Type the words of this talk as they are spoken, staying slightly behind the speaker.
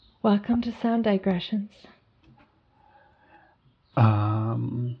Welcome to Sound Digressions.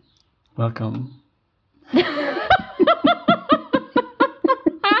 Welcome.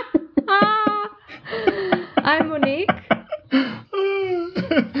 I'm Monique.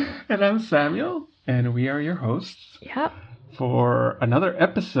 And I'm Samuel, and we are your hosts. Yep. For another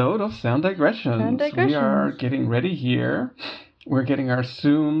episode of Sound Digressions. We are getting ready here. We're getting our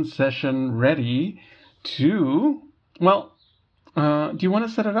Zoom session ready to, do you want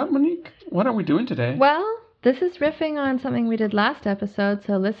to set it up, Monique? What are we doing today? Well, this is riffing on something we did last episode,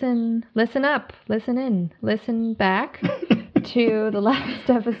 so listen up, listen in, listen back to the last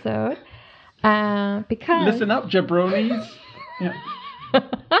episode. Because... Listen up, jabronis. Yeah.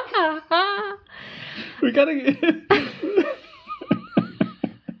 We gotta...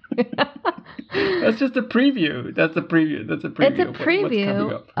 That's just a preview. That's a preview. It's a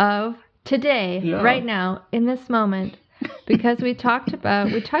preview of today, right now, in this moment. Because we touched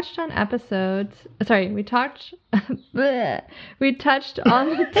on the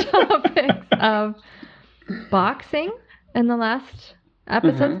topics of boxing in the last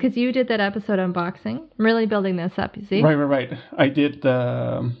episodes, because you did that episode on boxing. I'm really building this up, you see? Right. I did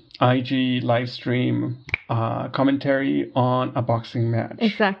the IG live stream commentary on a boxing match.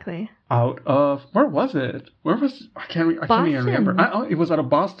 Exactly. Out of, where was it? I can't even remember. It was out of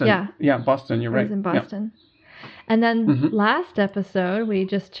Boston. Yeah, Boston, you're right. It was in Boston. Yeah. And then last episode, we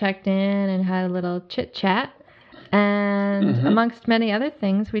just checked in and had a little chit-chat. And amongst many other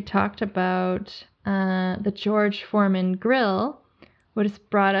things, we talked about the George Foreman grill, which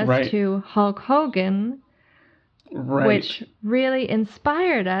brought us to Hulk Hogan, which really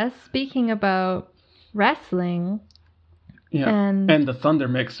inspired us, speaking about wrestling. Yeah, and the Thunder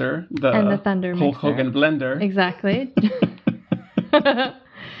Mixer, the Hulk Hogan blender. Exactly.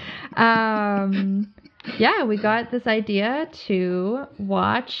 Yeah, we got this idea to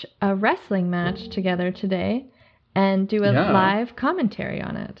watch a wrestling match together today and do a live commentary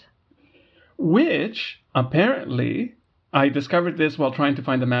on it. Which, apparently, I discovered this while trying to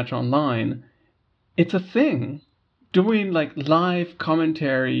find the match online. It's a thing. Doing like live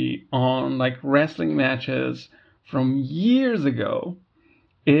commentary on like wrestling matches from years ago.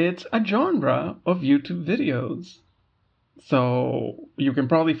 It's a genre of YouTube videos. So you can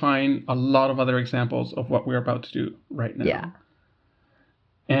probably find a lot of other examples of what we're about to do right now. Yeah.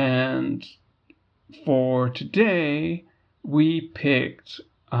 And for today, we picked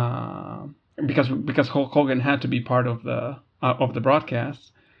because Hulk Hogan had to be part of the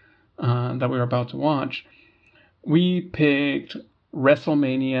broadcast that we were about to watch. We picked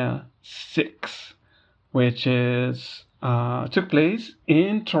WrestleMania 6, which is took place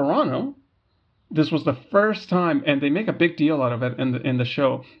in Toronto. This was the first time, and they make a big deal out of it in the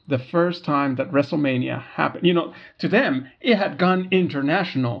show, the first time that WrestleMania happened. You know, to them, it had gone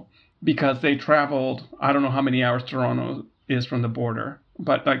international because they traveled, I don't know how many hours Toronto is from the border.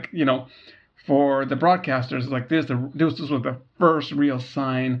 But, like, you know, for the broadcasters, like this was the first real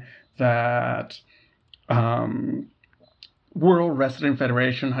sign that World Wrestling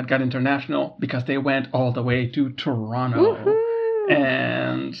Federation had got international because they went all the way to Toronto. Woohoo!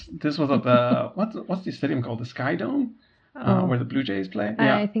 And this was at the what's the stadium called? The Sky Dome, where the Blue Jays play.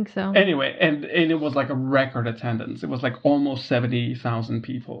 Yeah, I think so. Anyway, and it was like a record attendance. It was like almost 70,000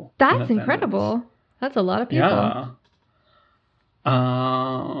 people. That's incredible. That's a lot of people.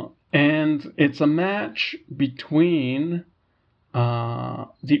 Yeah. And it's a match between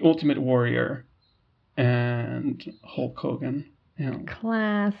the Ultimate Warrior and Hulk Hogan. Yeah.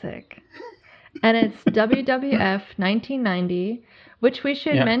 Classic. And it's WWF 1990, which we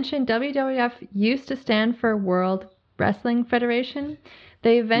should mention. WWF used to stand for World Wrestling Federation.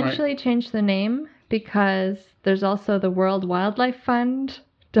 They eventually changed the name because there's also the World Wildlife Fund,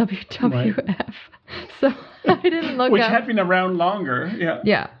 WWF. Right. So I didn't look which up... had been around longer.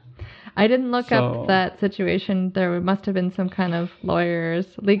 Yeah. I didn't look up that situation. There must have been some kind of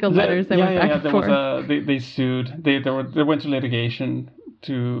legal letters that went back and forth. They sued. They went to litigation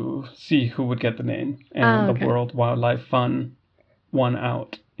to see who would get the name, and the World Wildlife Fund won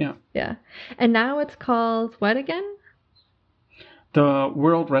out. Yeah. And now it's called what again? The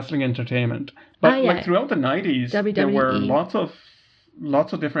World Wrestling Entertainment. But throughout the 90s, WWE. There were lots of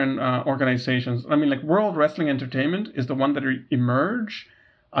different organizations. I mean, like World Wrestling Entertainment is the one that emerged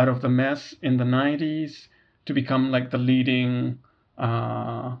out of the mess in the 90s to become like the leading,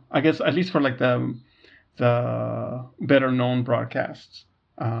 I guess at least for like the better known broadcasts.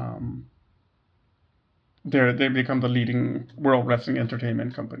 They become the leading World Wrestling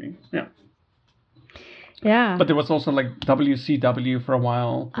Entertainment company. Yeah. Yeah. But there was also like WCW for a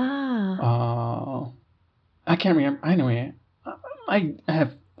while. I can't remember. Anyway, I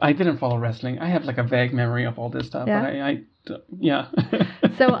have I didn't follow wrestling. I have like a vague memory of all this stuff, Yeah. but yeah.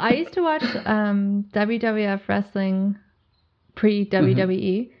 So I used to watch WWF wrestling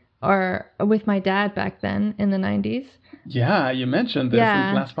pre-WWE or with my dad back then in the 90s. Yeah, you mentioned this in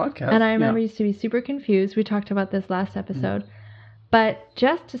the last podcast. And I remember I used to be super confused. We talked about this last episode. But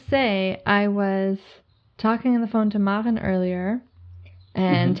just to say, I was talking on the phone to Maren earlier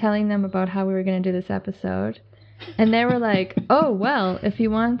and telling them about how we were going to do this episode. And they were like, oh, well, if you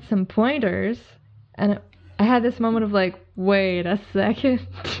want some pointers. And I had this moment of like, wait a second.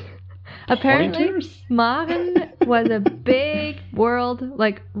 Apparently, pointers? Maren was a big world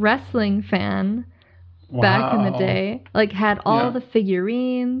like wrestling fan back in the day. Like had all the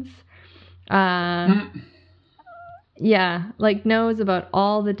figurines. Yeah, like knows about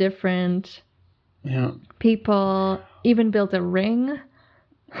all the different people. Even built a ring.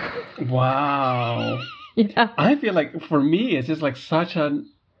 Wow. Yeah. I feel like for me, it's just like such a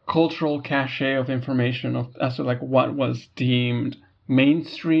cultural cachet of information as to like what was deemed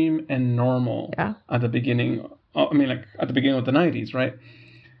mainstream and normal at the beginning. I mean, like at the beginning of the 90s, right?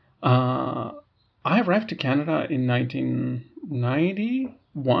 I arrived to Canada in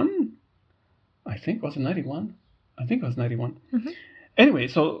 1991. I think was it 91? I think it was 91. Anyway,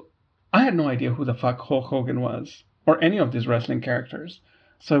 so I had no idea who the fuck Hulk Hogan was or any of these wrestling characters.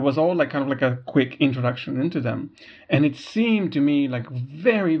 So it was all like kind of like a quick introduction into them. And it seemed to me like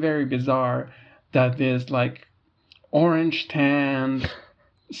very, very bizarre that this like orange tanned,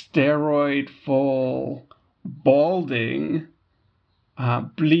 steroid full, balding,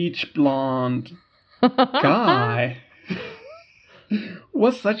 bleach blonde guy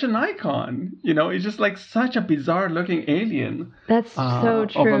was such an icon. You know, it's just like such a bizarre looking alien. That's so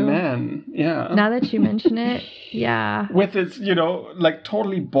true. Of a man. Yeah. Now that you mention it, yeah. With its, you know, like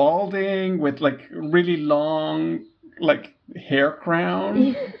totally balding, with like really long, like hair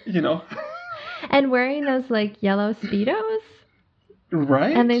crown, you know. And wearing those like yellow Speedos.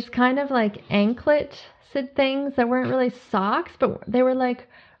 Right. And these kind of like anklet things that weren't really socks, but they were like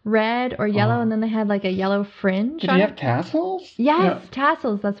red or yellow, and then they had like a yellow fringe. Did he have tassels? Yes,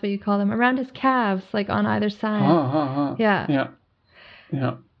 tassels. That's what you call them, around his calves, like on either side. Yeah.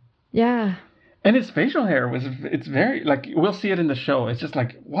 And his facial hair it's very like we'll see it in the show. It's just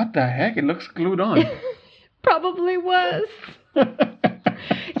like what the heck? It looks glued on. Probably was.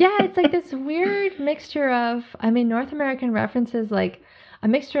 Yeah, it's like this weird mixture of, I mean, North American references, like a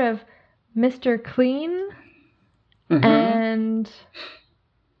mixture of Mr. Clean and,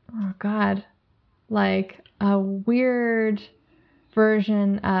 oh God, like a weird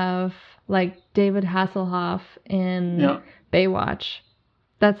version of like David Hasselhoff in Baywatch.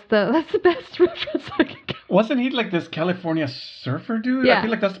 That's the best reference I can get. Wasn't he like this California surfer dude? Yeah. I feel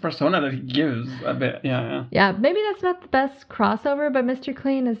like that's the persona that he gives a bit. Yeah. Yeah, maybe that's not the best crossover, but Mr.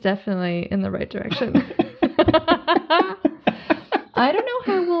 Clean is definitely in the right direction. I don't know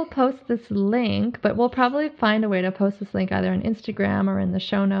how we'll post this link, but we'll probably find a way to post this link either on Instagram or in the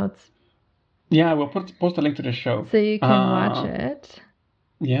show notes. Yeah, we'll post a link to the show. So you can watch it.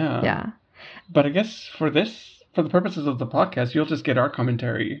 Yeah. Yeah. But I guess for the purposes of the podcast, you'll just get our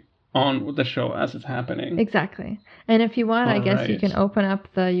commentary on the show as it's happening. Exactly. And if you want, I guess you can open up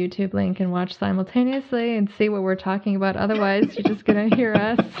the YouTube link and watch simultaneously and see what we're talking about. Otherwise, you're just going to hear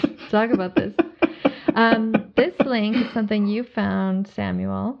us talk about this. This link is something you found,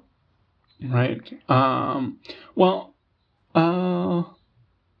 Samuel. Right. Going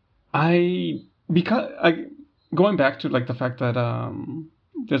back to like the fact that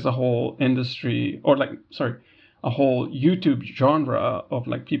there's a whole industry a whole YouTube genre of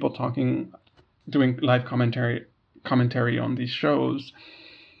like people doing live commentary on these shows,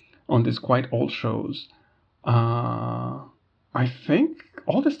 on these quite old shows. I think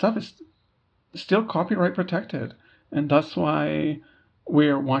all this stuff is still copyright protected, and that's why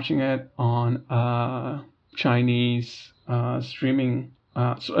we're watching it on Chinese streaming,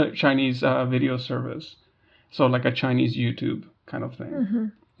 Chinese video service, so like a Chinese YouTube kind of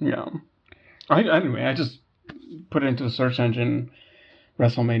thing. Yeah. Anyway, I just put it into the search engine,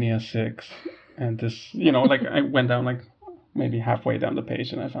 WrestleMania 6, and this, you know, like I went down like maybe halfway down the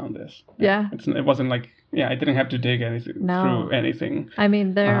page and I found this. Yeah. It wasn't like, I didn't have to dig through anything. I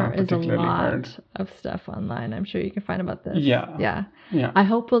mean, there is a lot of stuff online. I'm sure you can find about this. Yeah. I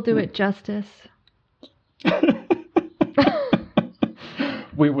hope we'll do it justice.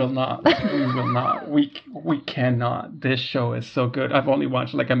 We will not. We cannot. This show is so good. I've only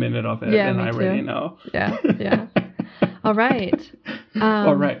watched like a minute of it, and I already know. Yeah. All right.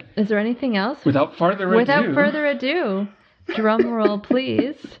 All right. Is there anything else? Without further ado, drum roll,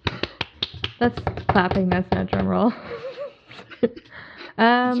 please. That's clapping. That's not drum roll.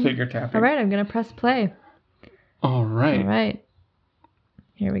 It's figure tapping. All right, I'm going to press play. All right. All right.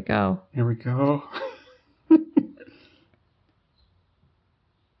 Here we go. Here we go.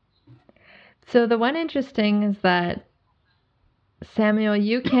 So the one interesting is that, Samuel,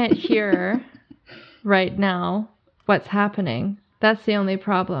 you can't hear right now what's happening. That's the only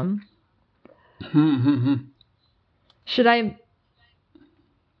problem. Should I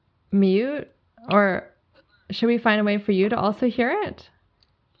mute, or should we find a way for you to also hear it?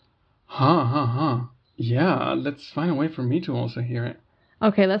 Yeah, let's find a way for me to also hear it.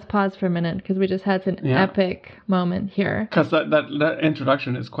 Okay, let's pause for a minute because we just had an epic moment here. Because that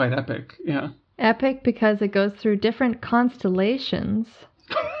introduction is quite epic, yeah. Epic because it goes through different constellations.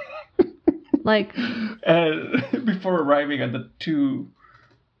 Like... before arriving at the two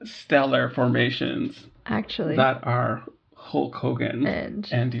stellar formations. Actually. That are Hulk Hogan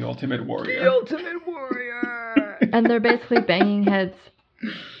and the Ultimate Warrior. The Ultimate Warrior! And they're basically banging heads.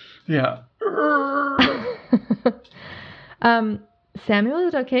 Yeah. Samuel,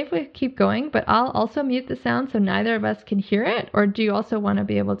 is it okay if we keep going? But I'll also mute the sound so neither of us can hear it? Or do you also want to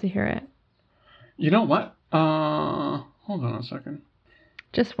be able to hear it? You know what? Hold on a second.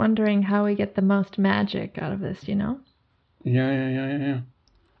 Just wondering how we get the most magic out of this, you know? Yeah.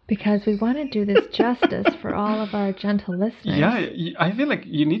 Because we want to do this justice for all of our gentle listeners. Yeah, I feel like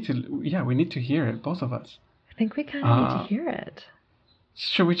you need to... Yeah, we need to hear it, both of us. I think we kind of need to hear it.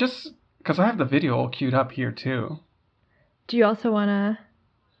 Should we just... Because I have the video all queued up here, too. Do you also want to...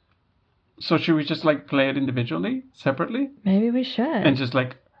 So should we just, like, play it individually, separately? Maybe we should. And just,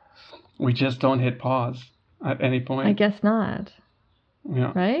 like, we just don't hit pause at any point? I guess not.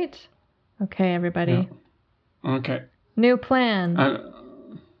 Yeah. Right? Okay, everybody. Yeah. Okay. New plan.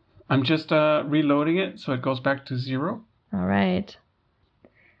 I'm just reloading it so it goes back to 0. All right.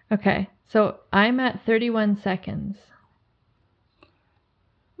 Okay, so I'm at 31 seconds.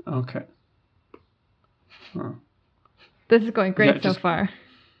 Okay. Huh. This is going great so far.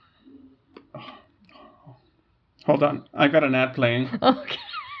 Hold on. I got an ad playing. Okay.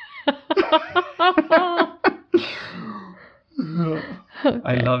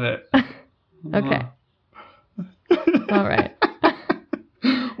 I love it. Okay. All right.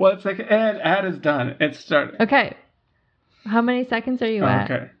 Well, it's like, and ad is done. It's started. Okay. How many seconds are you at?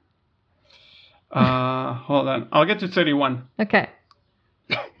 Okay. Hold on. I'll get to 31. Okay.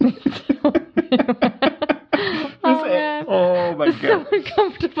 Oh my God. So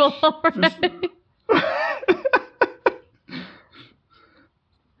uncomfortable already.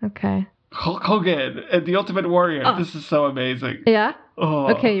 Okay. Hulk Hogan and the Ultimate Warrior. Oh. This is so amazing. Yeah?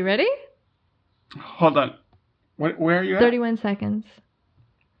 Oh. Okay, you ready? Hold on. Where are you at? 31 seconds.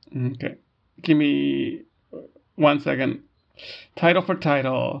 Okay. Give me 1 second. Title for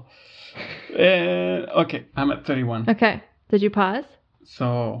title. Okay, I'm at 31. Okay. Did you pause?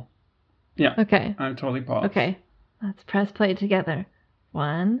 So, yeah. Okay. I'm totally paused. Okay. Let's press play together.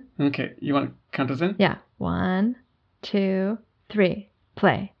 1. Okay. You want to count us in? Yeah. 1, 2, 3.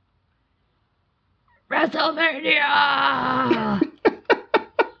 Play. WrestleMania!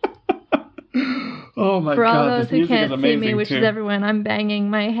 Oh my God. For all those this who can't see me, too. which is everyone, I'm banging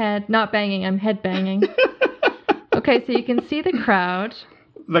my head. Not banging, I'm head banging. Okay, so you can see the crowd.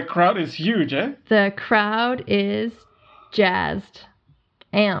 The crowd is huge, eh? The crowd is jazzed,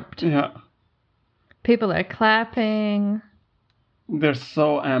 amped. Yeah. People are clapping. They're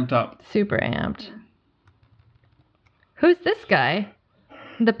so amped up. Super amped. Who's this guy?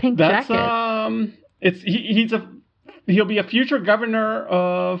 The pink jacket. He'll be a future governor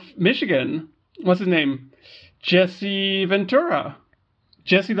of Michigan. What's his name? Jesse Ventura.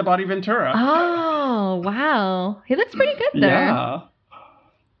 Jesse the Body Ventura. Oh, wow. He looks pretty good there. Yeah.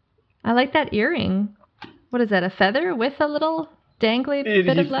 I like that earring. What is that, a feather with a little dangly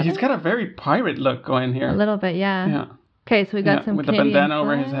bit of leather? He's got a very pirate look going here. A little bit, yeah. Yeah. Okay, so we got some with Canadian the bandana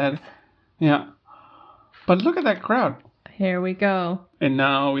flags. over his head. Yeah. But look at that crowd. Here we go. And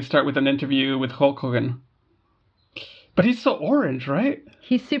now we start with an interview with Hulk Hogan. But he's so orange, right?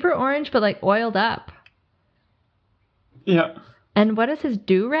 He's super orange, but like oiled up. Yeah. And what does his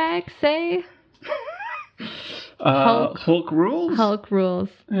do-rag say? Hulk rules? Hulk rules.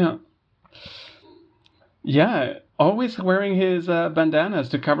 Yeah. Yeah, always wearing his bandanas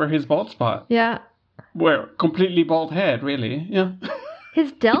to cover his bald spot. Yeah. Where completely bald head, really. Yeah.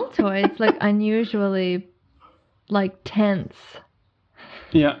 His deltoids look unusually like tense.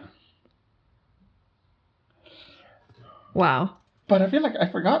 Yeah. Wow. But I feel like I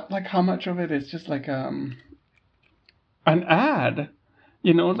forgot like how much of it is just like an ad.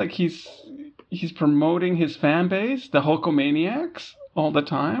 You know, like he's promoting his fan base, the Hulkamaniacs, all the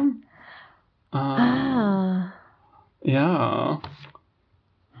time. Yeah.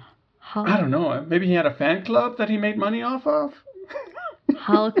 I don't know. Maybe he had a fan club that he made money off of.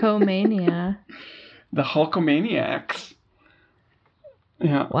 Hulkomania. The Hulkomaniacs.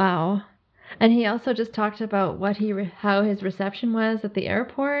 Yeah. Wow. And he also just talked about how his reception was at the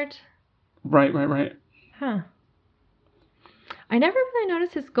airport. Right. Huh. I never really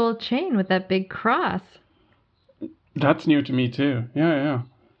noticed his gold chain with that big cross. That's new to me too. Yeah.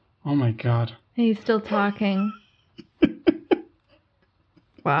 Oh my God. He's still talking.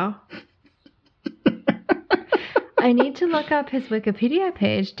 Wow. I need to look up his Wikipedia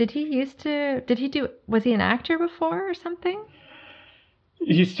page. Was he an actor before or something?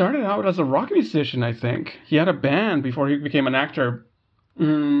 He started out as a rock musician, I think. He had a band before he became an actor.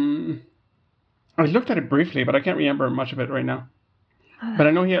 I looked at it briefly, but I can't remember much of it right now. But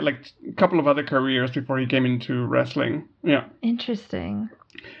I know he had like a couple of other careers before he came into wrestling. Yeah. Interesting.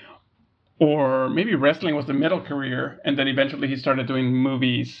 Or maybe wrestling was the middle career, and then eventually he started doing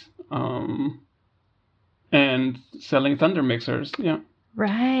movies and selling Thunder mixers. Yeah.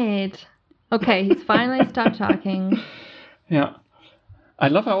 Right. Okay, he's finally stopped talking. Yeah. I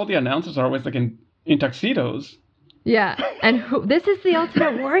love how all the announcers are always like in tuxedos. Yeah. And this is the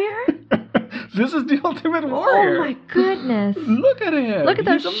Ultimate Warrior? This is the Ultimate Warrior. Oh my goodness. Look at him. Look at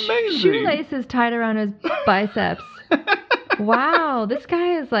those amazing. Shoelaces tied around his biceps. Wow, this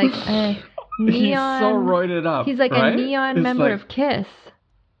guy is like a neon. He's so roided up. He's like right? a neon member of Kiss.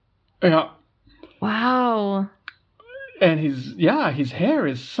 Yeah. Wow. And his hair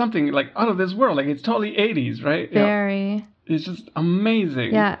is something like out of this world. Like it's totally 80s, right? Very. Yeah. It's just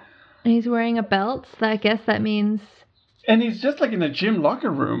amazing. Yeah. And he's wearing a belt. So I guess that means. And he's just like in a gym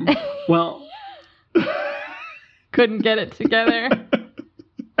locker room. Well. Couldn't get it together.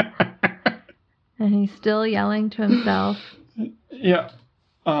 And he's still yelling to himself. Yeah.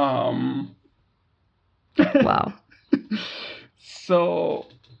 Wow. So,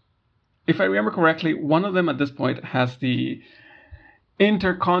 if I remember correctly, one of them at this point has the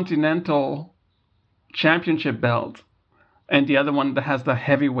Intercontinental Championship belt, and the other one that has the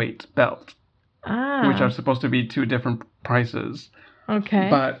heavyweight belt, which are supposed to be two different prices. Okay.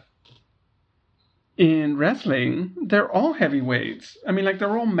 But in wrestling, they're all heavyweights. I mean, like,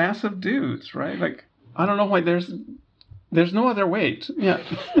 they're all massive dudes, right? Like, I don't know why there's no other weight. Yeah.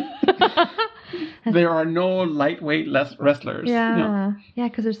 There are no lightweight wrestlers. Yeah,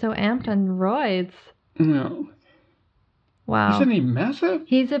 because they're so amped on roids. Yeah. Wow. Isn't he massive?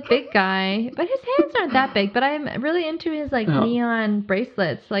 He's a big guy, but his hands aren't that big. But I'm really into his neon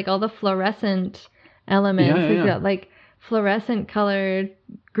bracelets, like all the fluorescent elements. Yeah. He's got like fluorescent colored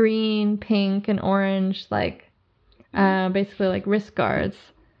green, pink, and orange, like basically like wrist guards,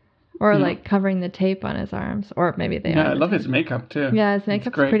 or like covering the tape on his arms, or maybe they. Yeah, I love his makeup too. Yeah, his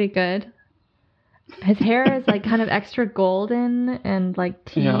makeup's pretty good. His hair is like kind of extra golden and like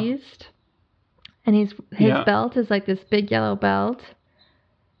teased. And his belt is like this big yellow belt.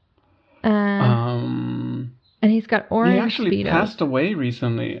 And he's got orange. He actually Speedos. passed away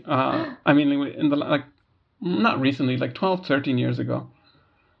recently. I mean, in the not recently, like 12, 13 years ago.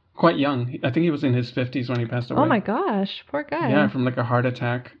 Quite young. I think he was in his 50s when he passed away. Oh my gosh, poor guy. Yeah, from like a heart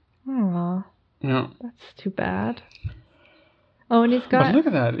attack. Oh. Yeah. That's too bad. Oh, and he's got. But look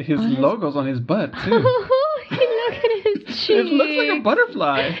at that. His logo's on his butt too. Look at his cheeks. It looks like a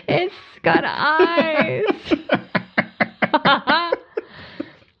butterfly. It's got eyes.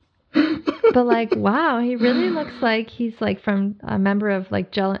 But like, wow, he really looks like he's like from a member of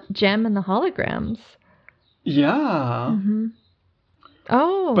like Gem and the Holograms. Yeah. Mm-hmm.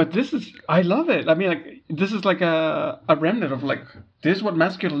 Oh. But I love it. I mean, like, this is like a remnant of like, this is what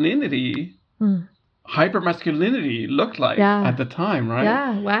masculinity, hyper masculinity looked like at the time, right?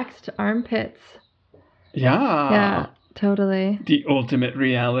 Yeah, waxed armpits. Yeah. Yeah, totally. The ultimate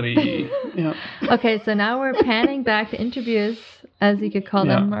reality. Yeah. Okay, so now we're panning back to interviews, as you could call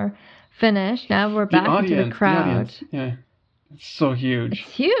them, or finished. Now we're back into the crowd. Yeah. It's so huge.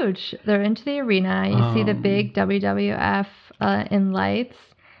 It's huge. They're into the arena. You see the big WWF in lights,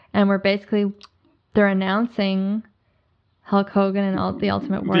 and they're announcing Hulk Hogan and the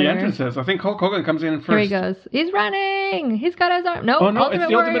Ultimate Warrior. The entrances. I think Hulk Hogan comes in first. Here he goes. He's running. He's got his arm. No, it's the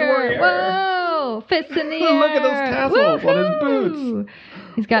Ultimate Warrior. Whoa! Fists in the air. Look at those tassels on his boots.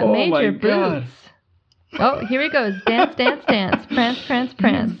 He's got major boots. God. Oh, here he goes. Dance, dance, dance. Prance, prance,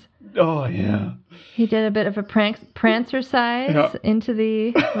 prance. Oh, yeah. He did a bit of a prancercise into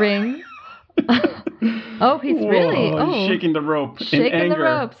the ring. Oh, he's really shaking the rope. Shaking in anger. the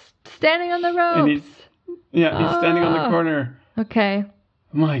ropes. Standing on the ropes. And he's standing on the corner. Okay.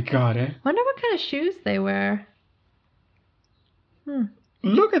 My God, eh? Wonder what kind of shoes they wear.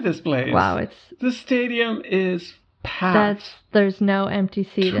 Look at this place. Wow, the stadium is packed. There's no empty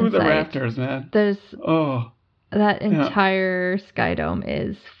seat to in the sight. rafters, man. There's Oh, that entire Sky Dome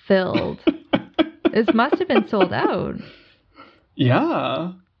is filled. It must have been sold out.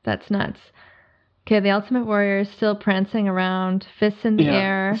 Yeah. That's nuts. Okay, the Ultimate Warrior is still prancing around, fists in the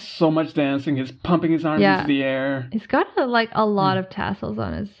air. So much dancing. He's pumping his arms into the air. He's got a lot of tassels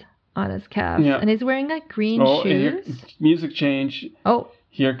on his calves, and he's wearing like green shoes. And music change. Oh,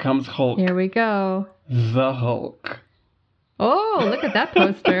 here comes Hulk. Here we go. The Hulk. Oh, look at that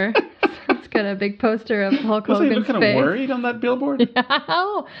poster. It's got a big poster of Hulk Hogan's face. Was he looking kind of worried on that billboard? Yeah.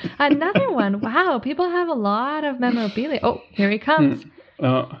 Oh, another one. Wow, people have a lot of memorabilia. Oh, here he comes.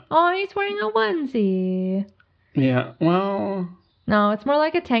 Oh, he's wearing a onesie. Yeah, well... No, it's more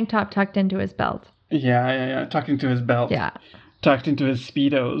like a tank top tucked into his belt. Yeah. Tucked into his belt. Yeah. Tucked into his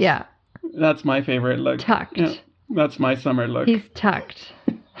Speedos. Yeah. That's my favorite look. Tucked. Yeah, that's my summer look. He's tucked.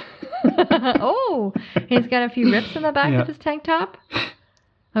 Oh, he's got a few rips in the back of his tank top.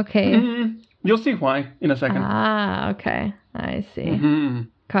 Okay. Mm-hmm. You'll see why in a second. Ah, okay. I see. Mm-hmm.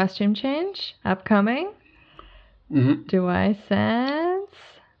 Costume change upcoming. Mm-hmm. Do I sense?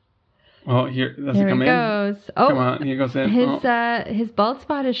 Oh, here he goes. Oh, come on, here goes in. His bald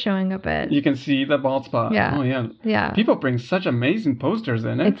spot is showing a bit. You can see the bald spot. Yeah. Oh yeah. Yeah. People bring such amazing posters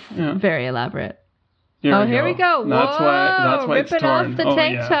in it. It's very elaborate. Here we go. That's why it's torn. Off the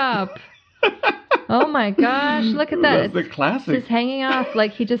tank top. Oh my gosh, look at that. That's the classic. It's just hanging off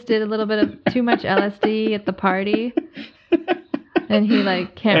like he just did a little bit of too much LSD at the party. And he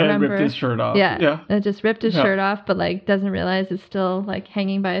can't remember. And ripped his shirt off. Yeah. And just ripped his shirt off, but doesn't realize it's still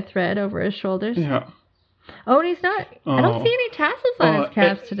hanging by a thread over his shoulders. Yeah. Oh, and he's not. I don't see any tassels on his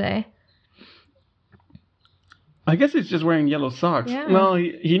calves today. I guess he's just wearing yellow socks. Yeah. Well,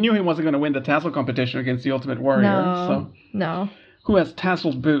 he knew he wasn't going to win the tassel competition against the Ultimate Warrior. No. Who has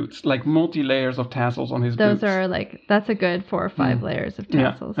tasseled boots, multi-layers of tassels on his boots? Those are that's a good 4 or 5 layers of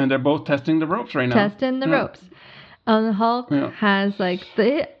tassels. Yeah. And they're both testing the ropes right now. Testing the ropes. The Hulk has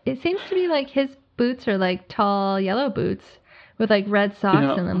it seems to be his boots are tall yellow boots with red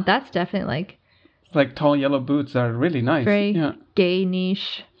socks in them. That's definitely tall yellow boots are really nice. Very gay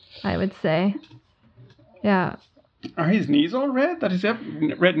niche, I would say. Yeah. Are his knees all red? Does he have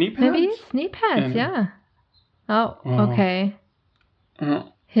red knee pads? Maybe his knee pads, yeah. Oh, okay.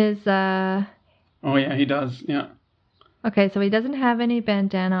 His Oh yeah, he does. Yeah. Okay, so he doesn't have any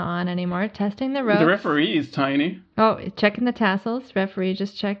bandana on anymore. Testing the ropes. The referee is tiny. Oh, checking the tassels. Referee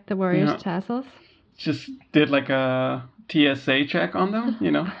just checked the Warriors' tassels. Just did a TSA check on them,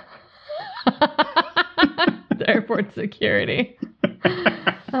 The airport security.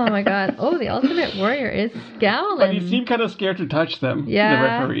 Oh my God. Oh, the Ultimate Warrior is scowling. But he seemed kind of scared to touch them, the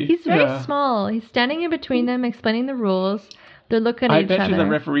referee. He's very small. He's standing in between them, explaining the rules. They're looking at each other. I bet you the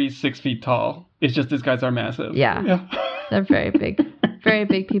referee's 6 feet tall. It's just these guys are massive. Yeah. They're very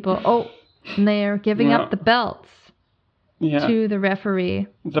big people. Oh, and they are giving up the belts to the referee.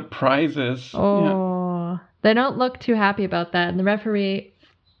 The prizes. Oh, they don't look too happy about that. And the referee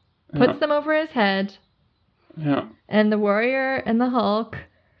puts them over his head. Yeah. And the Warrior and the Hulk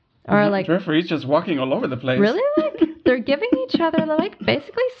are the referee's just walking all over the place. Really? They're giving each other,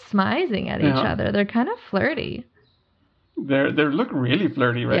 basically smizing at each other. They're kind of flirty. They look really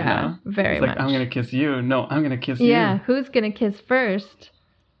flirty right now. Very much. Much. I'm going to kiss you. No, I'm going to kiss you. Yeah, who's going to kiss first?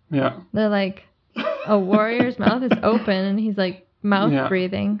 Yeah. They're a Warrior's mouth is open and he's mouth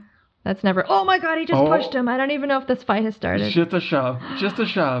breathing. That's never. Oh my God, he just pushed him. I don't even know if this fight has started. Just a shove.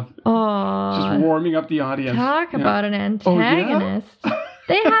 Oh. Just warming up the audience. Talk about an antagonist.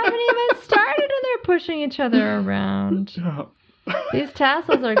 They haven't even started and they're pushing each other around. Yeah. These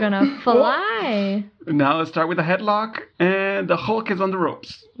tassels are gonna fly. Now let's start with a headlock, and the Hulk is on the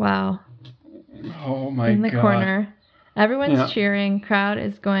ropes. Wow. Oh my God. In the corner. Everyone's cheering. Crowd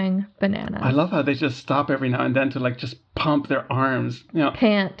is going bananas. I love how they just stop every now and then to just pump their arms.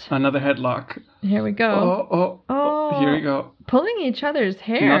 Pant. Another headlock. Here we go. Oh. Here we go. Pulling each other's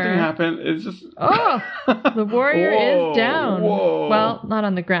hair. Nothing happened. It's just. Oh. The Warrior is down. Whoa. Well, not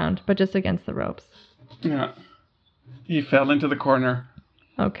on the ground, but just against the ropes. Yeah. He fell into the corner.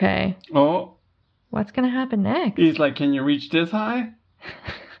 Okay. Oh. What's going to happen next? He's can you reach this high?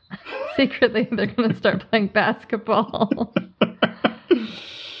 Secretly, they're going to start playing basketball.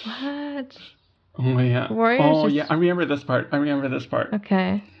 What? Oh, yeah. Warriors yeah. I remember this part.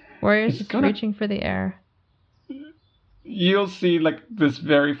 Okay. Warriors just reaching for the air. You'll see, this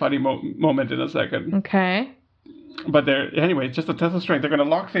very funny moment in a second. Okay. But anyway, it's just a test of strength. They're going to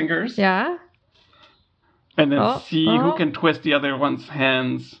lock fingers. Yeah. And then see who can twist the other one's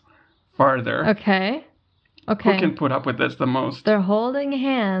hands farther. Okay. Who can put up with this the most? They're holding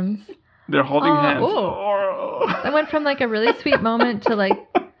hands. They're holding hands. That went from like a really sweet moment to like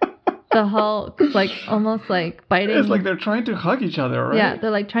the Hulk, like almost like biting. It's like they're trying to hug each other, right? Yeah, they're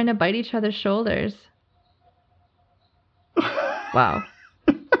like trying to bite each other's shoulders. Wow.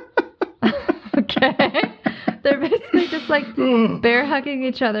 Okay. They're basically just like bear hugging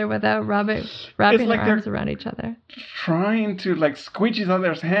each other without wrapping their arms around each other. Trying to like squeeze each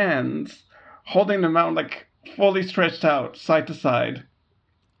other's hands, holding them out like fully stretched out, side to side.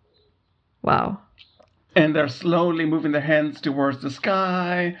 Wow. And they're slowly moving their hands towards the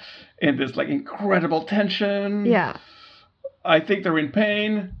sky in this like incredible tension. Yeah. I think they're in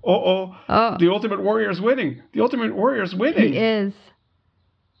pain. Oh. The Ultimate Warrior is winning. The Ultimate Warrior is winning. He is.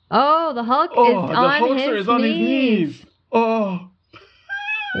 Oh, the Hulk is on his knees. Oh.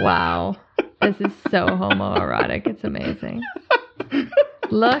 Wow. This is so homoerotic. It's amazing.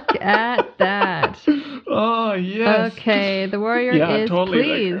 Look at that. Oh, yes. Okay, the Warrior is totally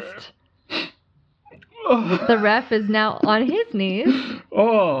pleased. The ref is now on his knees.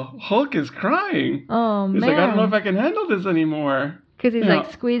 Oh, Hulk is crying. Oh, man. He's like, I don't know if I can handle this anymore. Because he's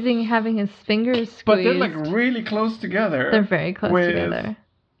like squeezing, having his fingers squeezed. But they're like really close together. They're very close together.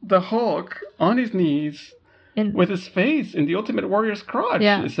 The Hulk on his knees with his face in the Ultimate Warrior's crotch,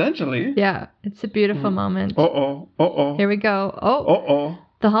 essentially. Yeah, it's a beautiful moment. Uh-oh. Here we go. Uh-oh.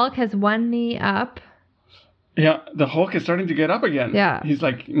 The Hulk has one knee up. Yeah, the Hulk is starting to get up again. Yeah. He's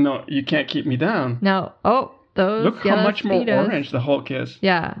like, no, you can't keep me down. No. Oh, those Look how much more orange the Hulk is.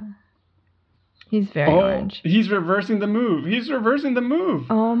 Yeah. He's very orange. He's reversing the move.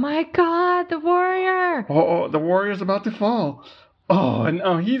 Oh my God, the Warrior. Oh, the Warrior's about to fall. Oh, and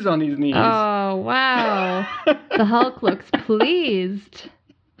now he's on his knees. Oh, wow. The Hulk looks pleased.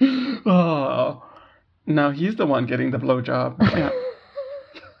 Oh, now he's the one getting the blowjob. Yeah.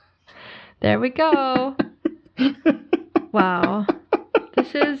 There we go. Wow.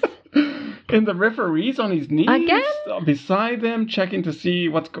 This is... And the referee's on his knees again? Beside them, checking to see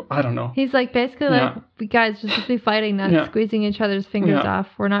I don't know. He's like basically like, we guys just be fighting, not squeezing each other's fingers off.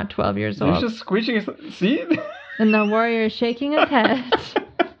 We're not 12 years old. He's just squeezing his... See? And the Warrior is shaking his head.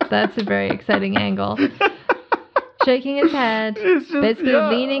 That's a very exciting angle. Shaking his head, basically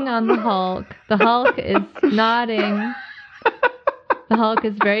leaning on the Hulk. The Hulk is nodding. The Hulk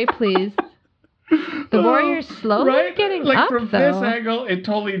is very pleased. The Warrior's slowly getting like up, from this angle, it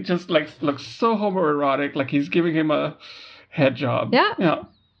totally just like looks so homoerotic, like he's giving him a head job.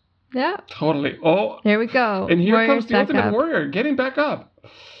 Yeah. Totally. Oh, here we go. And here comes the Ultimate Warrior getting back up.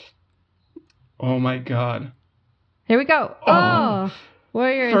 Oh my God. Here we go. Oh,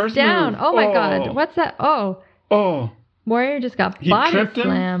 Warrior is down. Move. Oh my God. What's that? Oh. Warrior just got body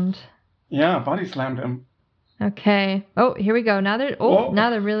slammed. Yeah, body slammed him. Okay. Oh, here we go. Now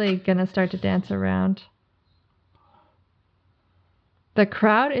they're really gonna start to dance around. The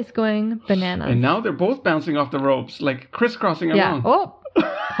crowd is going bananas. And now they're both bouncing off the ropes, like crisscrossing along. Oh,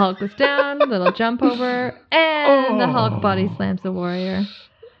 Hulk was down, little jump over, and the Hulk body slams the Warrior.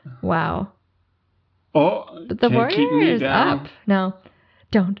 Wow. Oh, but the Warrior is up. No.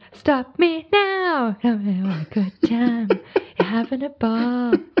 Don't stop me now. Having a good time. You're having a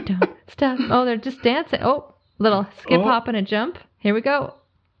ball. Don't stop. Oh, they're just dancing. Oh, little skip, hop, and a jump. Here we go.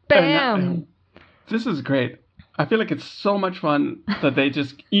 Bam. This is great. I feel like it's so much fun that they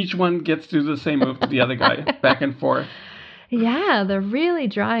just, each one gets to do the same move to the other guy, back and forth. Yeah, they're really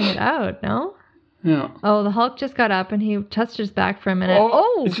drawing it out, no? Yeah. Oh, the Hulk just got up and he touched his back for a minute.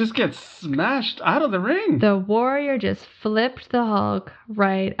 It just gets smashed out of the ring. The Warrior just flipped the Hulk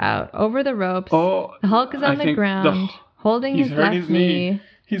right out over the ropes. Oh, the Hulk is on the ground, holding his left knee.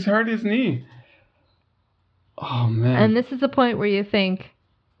 He's hurt his knee. Oh, man. And this is the point where you think,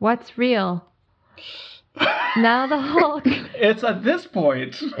 what's real? Now the Hulk... It's at this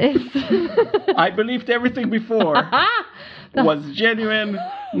point. I believed everything before was genuine,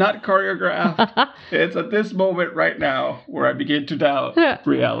 not choreographed. It's at this moment right now where I begin to doubt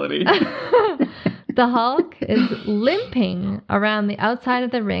reality. The Hulk is limping around the outside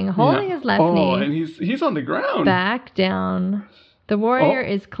of the ring, holding his left knee. Oh, and he's on the ground. Back down. The Warrior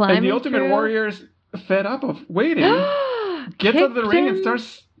is climbing and the Ultimate Warrior's fed up of waiting. Gets out of the ring and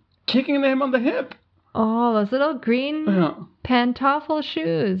starts kicking him on the hip. Oh, those little green pantoffle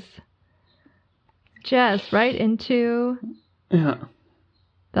shoes. Just right into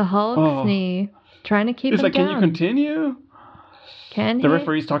the Hulk's knee, trying to keep him down. Can you continue? Can he? The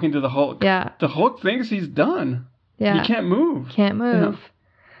referee's talking to the Hulk. Yeah. The Hulk thinks he's done. Yeah. He can't move. Can't move. Yeah.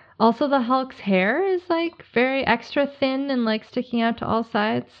 Also, the Hulk's hair is like very extra thin and like sticking out to all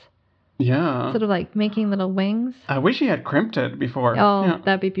sides. Yeah. Sort of like making little wings. I wish he had crimped it before. Oh,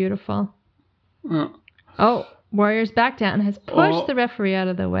 that'd be beautiful. Oh, Warrior's back down has pushed the referee out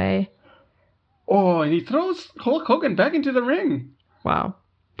of the way. Oh, and he throws Hulk Hogan back into the ring. Wow.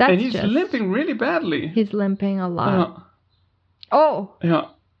 And he's limping really badly. He's limping a lot. Oh. Yeah.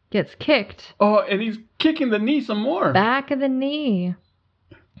 Gets kicked. Oh, and he's kicking the knee some more. Back of the knee.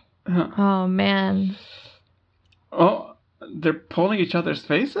 Oh, man. Oh, they're pulling each other's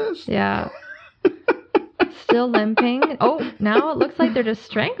faces? Yeah. Still limping. Oh, now it looks like they're just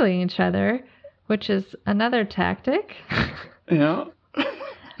strangling each other, which is another tactic. Yeah.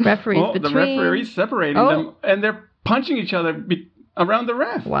 Referees between. The referee's separating them, and they're punching each other around the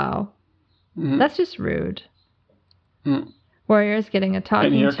ref. Wow. Mm-hmm. That's just rude. Warrior's getting a talking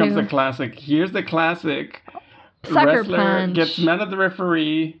to. And here comes the classic. Here's the classic. Sucker wrestler punch. Gets mad at the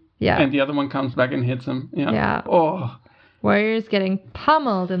referee. Yeah. And the other one comes back and hits him. Yeah. Oh. Warrior's getting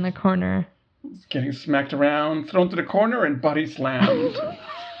pummeled in the corner. He's getting smacked around, thrown to the corner, and body slammed.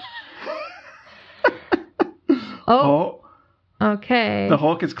 Oh. Okay. The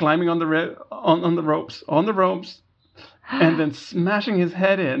Hulk is climbing on the on the ropes, and then smashing his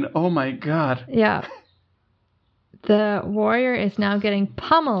head in. Oh my God. Yeah. The Warrior is now getting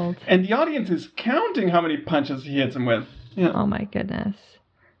pummeled. And the audience is counting how many punches he hits him with. Yeah. Oh my goodness.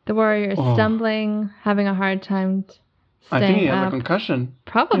 The Warrior is stumbling, having a hard time staying I think he has up. a concussion.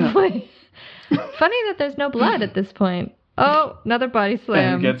 Probably. Yeah. Funny that there's no blood at this point. Oh, another body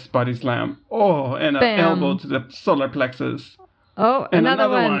slam. And gets body slam. Oh, and an elbow to the solar plexus. Oh, and another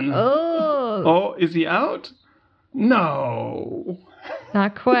one. Oh. Oh, is he out? No.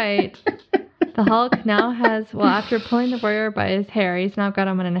 Not quite. The Hulk now has, after pulling the Warrior by his hair, he's now got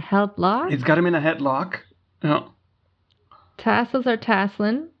him in a headlock. He's got him in a headlock. Yeah. Tassels are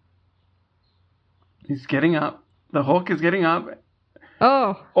tasseling. He's getting up. The Hulk is getting up.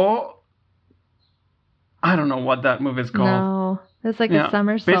 Oh. I don't know what that move is called. No. It's like a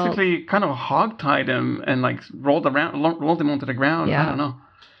somersault. Basically kind of hog-tied him and like rolled him onto the ground. Yeah. I don't know.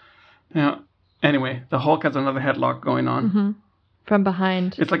 Yeah. Anyway, the Hulk has another headlock going on. Mm-hmm. From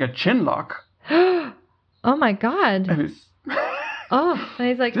behind. It's like a chin lock. Oh my God. And it's... and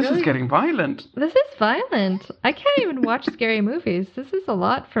he's like, this is getting violent. This is violent. I can't even watch scary movies. This is a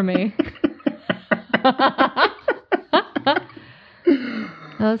lot for me.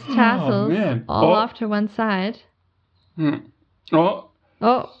 Those tassels all off to one side. Oh.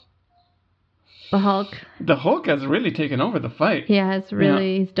 The Hulk. The Hulk has really taken over the fight. He has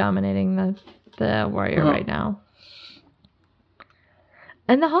really. He's dominating the Warrior right now.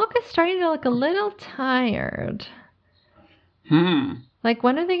 And the Hulk is starting to look a little tired. Like,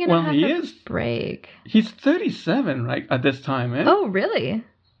 when are they going to have a break? He's 37, right, at this time, eh? Oh, really?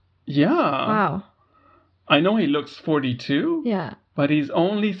 Yeah. Wow. I know he looks 42. Yeah. But he's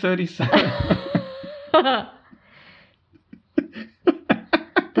only 37.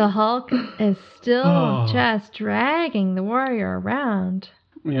 The Hulk is still just dragging the Warrior around.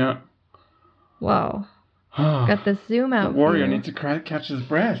 Yeah. Whoa. Got the zoom out. The Warrior needs to catch his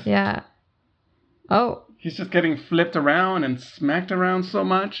breath. Yeah. Oh. He's just getting flipped around and smacked around so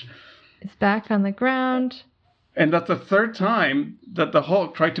much. He's back on the ground. And that's the third time that the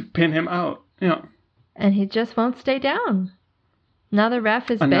Hulk tried to pin him out. Yeah. And he just won't stay down. Now the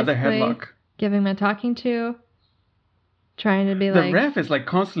ref is basically headlock. Giving him a talking to. Trying to be like... The ref is like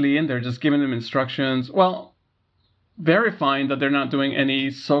constantly in there just giving them instructions. Well, verifying that they're not doing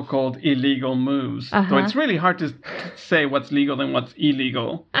any so-called illegal moves. So it's really hard to say what's legal and what's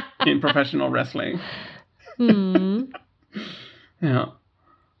illegal in professional wrestling. Yeah.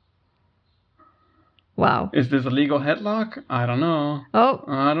 Wow. Is this a legal headlock? I don't know. Oh.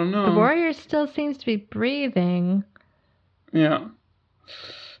 I don't know. The Warrior still seems to be breathing. Yeah.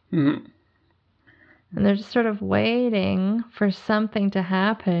 Mm-hmm. And they're just sort of waiting for something to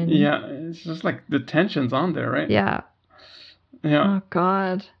happen. Yeah, it's just like the tension's on there, right? Yeah. Yeah. Oh,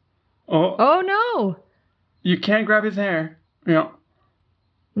 God. Oh no! You can't grab his hair. Yeah.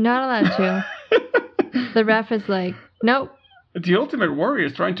 Not allowed to. The ref is like, nope. The Ultimate Warrior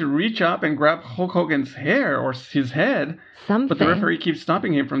is trying to reach up and grab Hulk Hogan's hair or his head. Something. But the referee keeps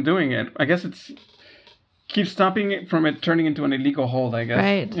stopping him from doing it. I guess it's... keeps stopping it from it turning into an illegal hold, I guess.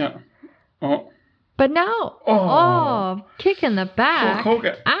 Right. Yeah. Oh. But now, kick in the back. Hulk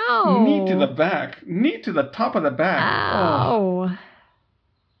Hogan. Ow. Knee to the back. Knee to the top of the back. Ow. Oh.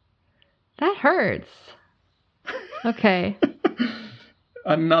 That hurts. Okay.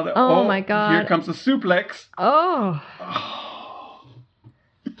 Another. Oh, my God. Here comes a suplex. Oh.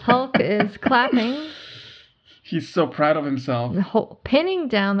 Hulk is clapping. He's so proud of himself. Pinning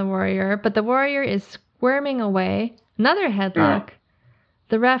down the Warrior, but the Warrior is squirming away. Another headlock. Yeah.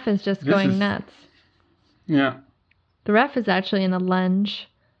 The ref is just going nuts. Yeah. The ref is actually in a lunge,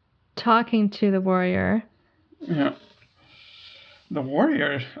 talking to the Warrior. Yeah. The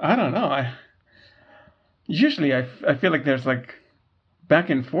Warrior, I don't know. Usually I feel like there's like back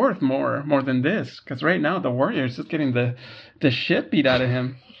and forth more than this, because right now the Warrior is just getting the shit beat out of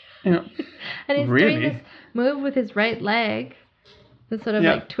him. You know, and he's doing this move with his right leg, the sort of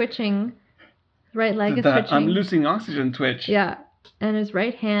like twitching. His right leg is twitching. I'm losing oxygen twitch. Yeah, and his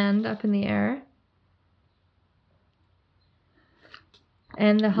right hand up in the air.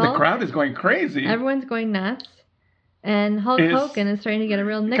 And the crowd is going crazy. Everyone's going nuts. And Hulk Hogan is starting to get a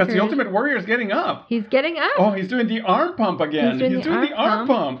real knicker. Because the Ultimate Warrior is getting up. He's getting up. Oh, he's doing the arm pump again. He's doing the arm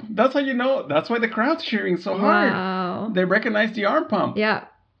pump. That's how you know. That's why the crowd's cheering so hard. Wow. They recognize the arm pump. Yeah.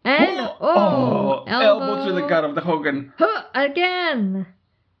 And, elbow to the gut of the Hogan. Again.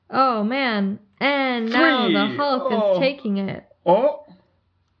 Oh, man. And now the Hulk is taking it.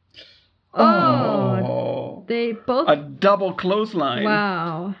 They both... A double clothesline.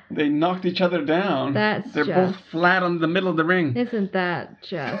 Wow. They knocked each other down. They're both flat on the middle of the ring. Isn't that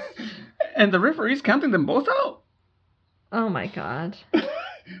just... And the referee's counting them both out. Oh my god.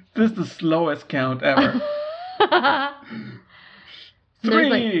 This is the slowest count ever.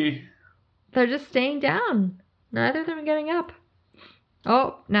 3. They're just staying down. Neither of them are getting up.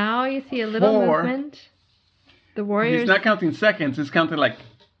 Oh, now you see a little 4. movement. The Warriors... He's not counting seconds. He's counting like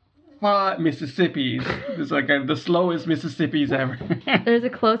 5 Mississippis. It's like the slowest Mississippis ever. There's a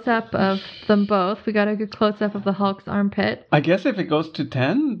close-up of them both. We got a good close-up of the Hulk's armpit. I guess if it goes to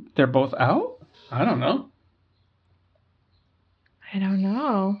 10, they're both out? I don't know.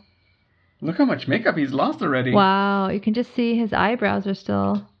 Look how much makeup he's lost already. Wow, you can just see his eyebrows are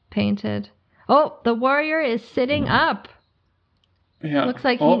still painted. Oh, the Warrior is sitting up. Yeah. Looks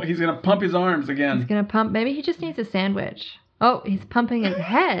like he's going to pump his arms again. He's going to pump. Maybe he just needs a sandwich. Oh, he's pumping his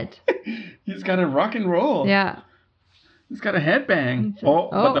head. He's got a rock and roll. Yeah. He's got a headbang.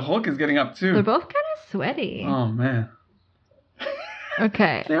 But the Hulk is getting up too. They're both kind of sweaty. Oh, man.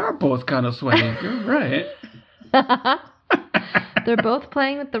 Okay. They are both kind of sweaty. You're right. They're both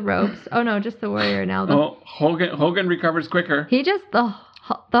playing with the ropes. Oh, no, just the Warrior now. Hogan recovers quicker. The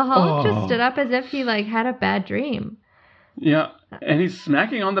Hulk just stood up as if he had a bad dream. Yeah, and he's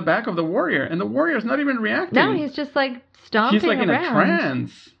smacking on the back of the Warrior, and the Warrior's not even reacting. No, he's just stomping He's around. In a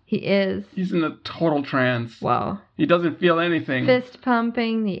trance. He is. He's in a total trance. Wow. He doesn't feel anything. Fist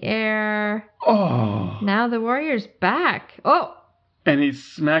pumping the air. Oh. Now the Warrior's back. Oh. And he's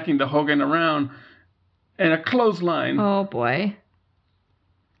smacking the Hogan around, and a clothesline. Oh boy.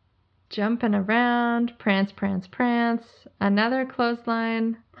 Jumping around, prance. Another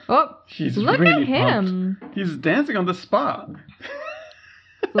clothesline. Oh, look really at him. Pumped. He's dancing on the spot.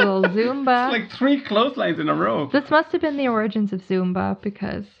 Little Zumba. It's like 3 clotheslines in a row. This must have been the origins of Zumba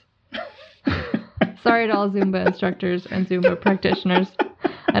because... Sorry to all Zumba instructors and Zumba practitioners.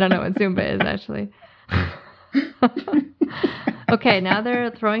 I don't know what Zumba is, actually. Okay, now they're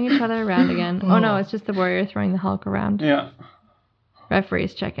throwing each other around again. Oh no, it's just the Warrior throwing the Hulk around. Yeah.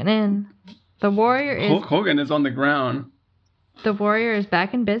 Referee's checking in. The Warrior is... Hulk Hogan is on the ground. The Warrior is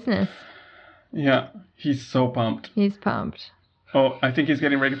back in business. Yeah, he's so pumped. He's pumped. Oh, I think he's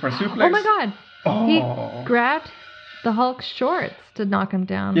getting ready for a suplex. Oh my god. Oh. He grabbed the Hulk's shorts to knock him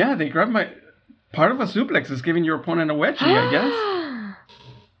down. Yeah, they grabbed my... Part of a suplex is giving your opponent a wedgie, I guess.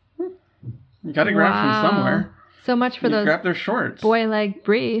 You gotta grab from somewhere. So much for those... grab their shorts. Boy leg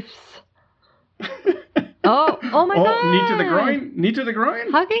briefs. Oh my god. Knee to the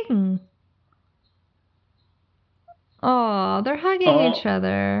groin? Hugging. Oh, they're hugging each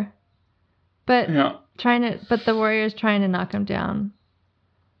other. But the Warrior's trying to knock him down.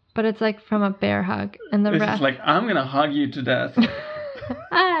 But it's from a bear hug. And the ref... It's I'm going to hug you to death.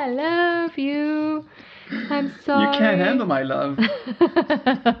 I love you. I'm sorry. You can't handle my love.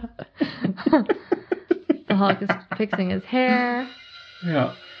 The Hulk is fixing his hair.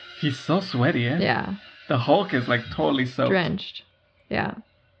 Yeah. He's so sweaty, eh? Yeah. The Hulk is totally soaked. Drenched. Yeah.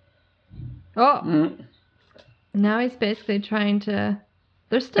 Oh. Mm. Now he's basically trying to...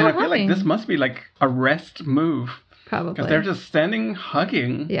 They're still hugging. I feel like this must be a rest move. Probably. Because they're just standing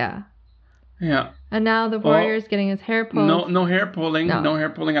hugging. Yeah. Yeah. And now the Warrior's getting his hair pulled. No hair pulling. No hair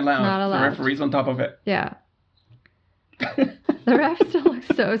pulling allowed. Not allowed. The referee's on top of it. Yeah. The ref still looks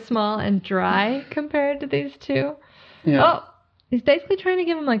so small and dry compared to these two. Yeah. Oh, he's basically trying to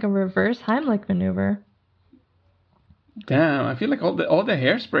give him a reverse Heimlich maneuver. Damn, I feel like all the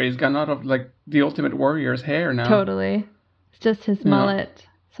hairspray is gone out of the Ultimate Warrior's hair now. Totally. It's just his mullet.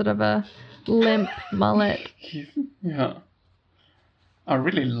 Sort of a limp mullet. Yeah. A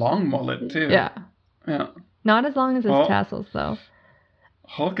really long mullet too. Yeah. Yeah. Not as long as his tassels though.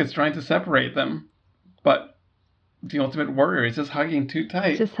 Hulk is trying to separate them, but the Ultimate Warrior is just hugging too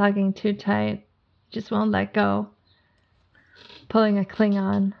tight. Just hugging too tight. Just won't let go. Pulling a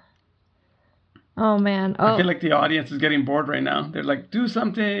Klingon Oh, man. I feel like the audience is getting bored right now. They're like, do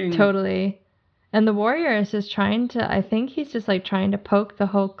something. Totally. And the warrior is just trying to, I think he's just like trying to poke the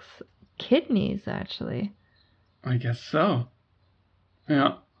Hulk's kidneys, actually. I guess so.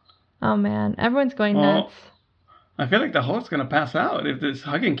 Yeah. Oh, man. Everyone's going nuts. I feel like the Hulk's going to pass out if this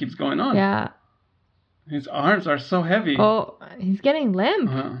hugging keeps going on. Yeah. His arms are so heavy. Oh, he's getting limp.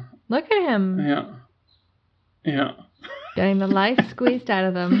 Look at him. Yeah. Yeah. Getting the life squeezed out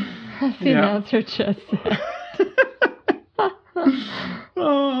of them. As the announcer just said.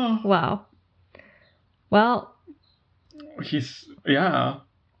 Oh. Wow. Well. He's, yeah.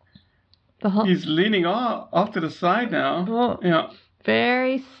 The Hulk. He's leaning off to the side now. Oh, yeah.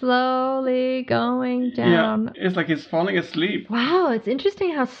 Very slowly going down. Yeah, it's like he's falling asleep. Wow, it's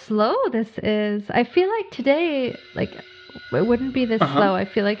interesting how slow this is. I feel like today, like, it wouldn't be this slow. I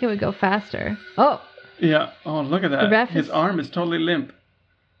feel like it would go faster. Oh. Yeah. Oh, look at that. His arm is totally limp.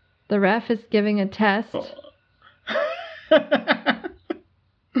 The ref is giving a test. Oh.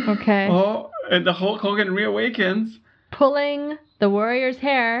 Okay. Oh, and the Hulk Hogan reawakens. Pulling the warrior's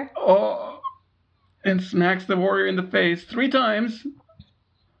hair. Oh. And smacks the warrior in the face 3 times.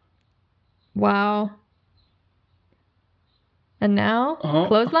 Wow. And now,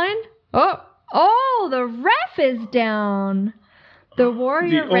 clothesline? Oh, the ref is down. The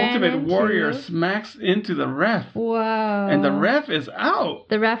warrior The Ultimate Warrior smacks into the ref. Wow. And the ref is out.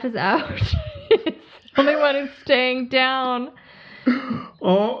 The ref is out. He's the only one who's staying down.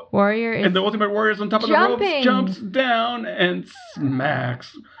 Oh. Warrior is and the Ultimate Warrior is on top of the ropes, jumps down and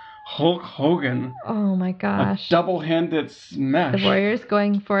smacks Hulk Hogan. Oh my gosh. A double-handed smash. The Warrior's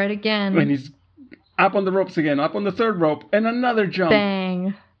going for it again. And he's up on the ropes again, up on the 3rd rope, and another jump.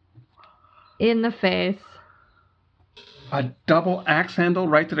 Bang. In the face. A double axe handle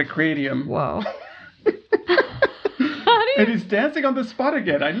right to the cranium. Whoa. And he's dancing on the spot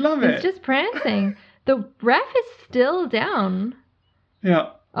again. I love it. He's just prancing. The ref is still down.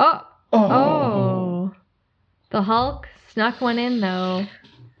 Yeah. Oh. The Hulk snuck one in, though.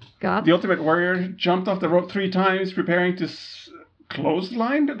 The Ultimate Warrior jumped off the rope 3 times, preparing to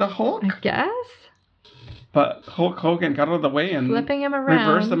clothesline the Hulk. I guess. But Hulk Hogan got out of the way and flipping him around.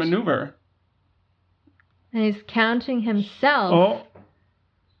 Reversed the maneuver. And he's counting himself. Oh.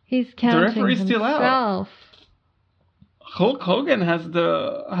 He's counting himself. The referee's still out. Hulk Hogan has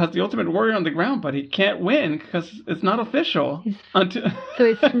the Ultimate Warrior on the ground, but he can't win because it's not official. So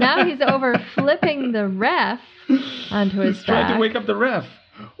now he's over flipping the ref onto his back. He's trying to wake up the ref.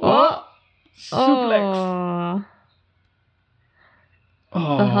 Oh! Suplex.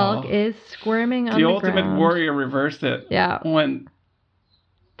 Oh. The Hulk is squirming on the ground. The Ultimate Warrior reversed it. Yeah. 1,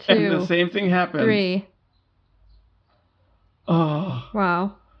 2, and the same thing happened. 3. Oh.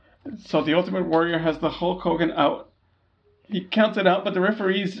 Wow. So the Ultimate Warrior has the Hulk Hogan out. He counts it out, but the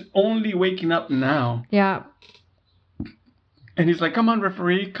referee's only waking up now. Yeah. And he's like, come on,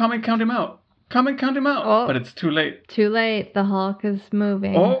 referee, come and count him out. Come and count him out. Oh. But it's too late. Too late. The Hulk is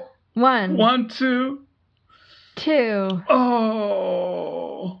moving. Oh. 1. 1, 2. 2.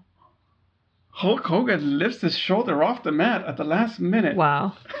 Oh. Hulk Hogan lifts his shoulder off the mat at the last minute.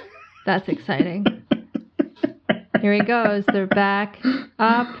 Wow. That's exciting. Here he goes. They're back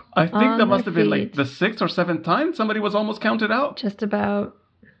up. I think that must have been like the 6th or 7th time somebody was almost counted out. Just about.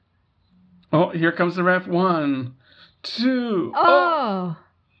 Oh, here comes the ref. 1, 2. Oh.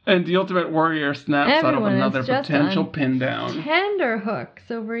 And the Ultimate Warrior snaps out of another potential pin down. Tender hooks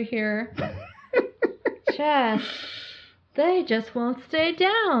over here. They just won't stay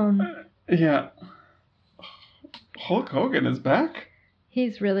down. Yeah. Hulk Hogan is back.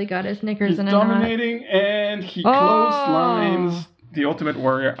 He's really got his knickers in a knot. He's dominating, and he clotheslines the Ultimate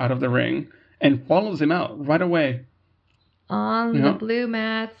Warrior out of the ring and follows him out right away. On the blue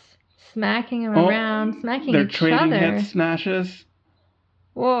mats, smacking him around, smacking each other. They're trading head smashes.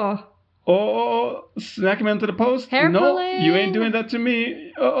 Whoa. Oh, smack him into the post. Hair no, pulling. You ain't doing that to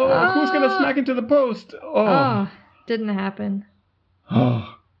me. Who's going to smack into the post? Didn't happen.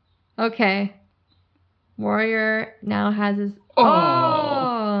 Oh. Okay. Warrior now has his...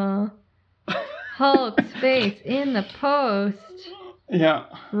 Hulk's face in the post. Yeah.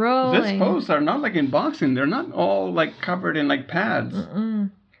 Rolling. This posts are not like in boxing. They're not all like covered in like pads.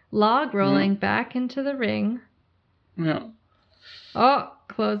 Log rolling back into the ring. Yeah. Oh,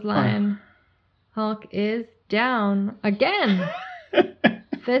 clothesline. Hulk is down again.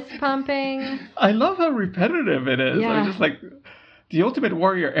 Fist pumping. I love how repetitive it is. Yeah. I'm just like, the Ultimate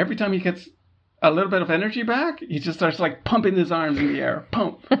Warrior, every time he gets a little bit of energy back, he just starts like pumping his arms in the air.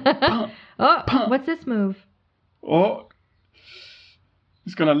 Pump, pump, pump. What's this move? Oh,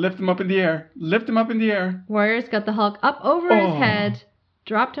 he's going to lift him up in the air. Lift him up in the air. Warrior's got the Hulk up over his head.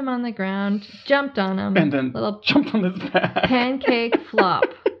 dropped him on the ground, jumped on him, and then jumped on his back. Pancake flop.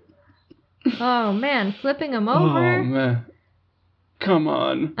 Oh man, flipping him over. Oh man, come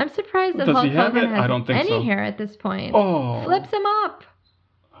on. I'm surprised that Does Hulk he have Hogan it? has I don't think any so. hair at this point. Oh, Flips him up.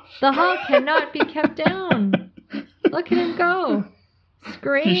 The Hulk cannot be kept down. Look at him go.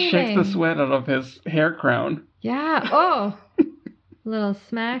 Screaming. He shakes the sweat out of his hair crown. Yeah. Oh. Little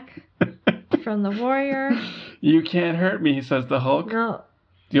smack from the Warrior. You can't hurt me, says the Hulk. No.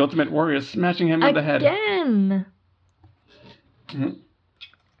 The Ultimate Warrior is smashing him in the head. Again.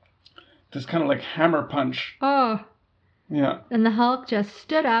 This kind of like hammer punch. Oh. Yeah. And the Hulk just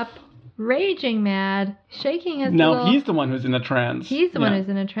stood up, raging mad, shaking his Now he's the one who's in a trance. He's the one who's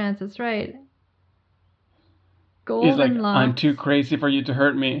in a trance, that's right. Golden He's like, locks. I'm too crazy for you to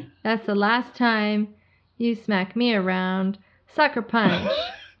hurt me. That's the last time you smack me around. Sucker punch.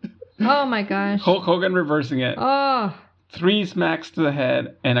 Oh my gosh. Hulk Hogan reversing it. Oh. 3 smacks to the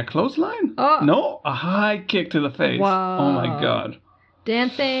head and a clothesline? Oh. No, a high kick to the face. Whoa. Oh my god.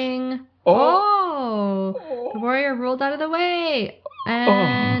 Dancing. Oh. The Warrior rolled out of the way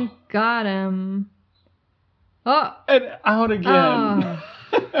and got him. Oh. And out again. Oh.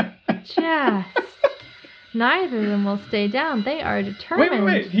 Just. Neither of them will stay down. They are determined.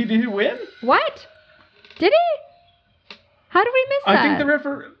 Wait. Did he win? What? Did he? How did we miss that? I think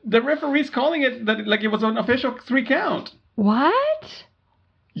the referee's calling it that like it was an official 3 count. What?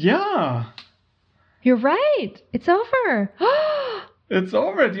 Yeah. You're right. It's over. It's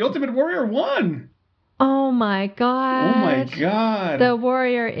over. The Ultimate Warrior won. Oh my god. Oh my god. The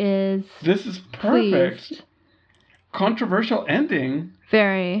Warrior is This is perfect. pleased. Controversial ending.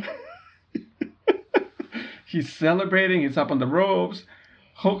 Very. He's celebrating. He's up on the ropes.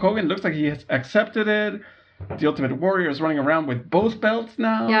 Hulk Hogan looks like he has accepted it. The Ultimate Warrior is running around with both belts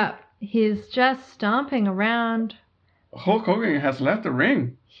now. Yeah. He's just stomping around. Hulk Hogan has left the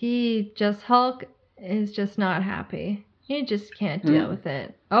ring. Hulk is just not happy. He just can't deal with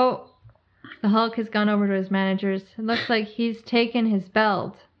it. Oh, the Hulk has gone over to his managers. It looks like he's taken his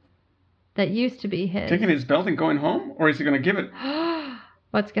belt that used to be his. Taking his belt and going home? Or is he going to give it?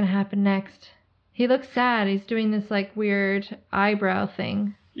 What's going to happen next? He looks sad. He's doing this like weird eyebrow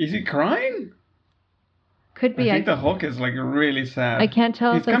thing. Is he crying? Could be. I think the Hulk is like really sad. I can't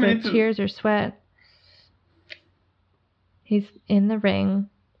tell if those are tears or sweat. He's in the ring.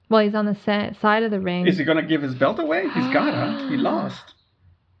 Well, he's on the side of the ring. Is he going to give his belt away? He's gotta. He lost.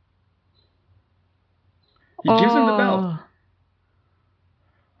 He gives him the belt.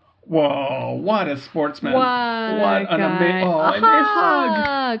 Whoa, what a sportsman. What an amazing... Oh, and they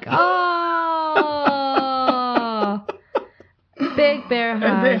hug. Oh. Big bear hug.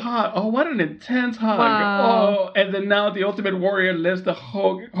 And they hug. Oh, what an intense hug. Wow. Oh, and then now the Ultimate Warrior lifts the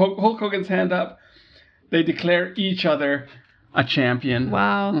Hulk Hogan's hand up. They declare each other a champion.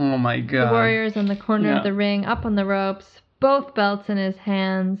 Wow. Oh my god. The Warrior's in the corner of the ring, up on the ropes, both belts in his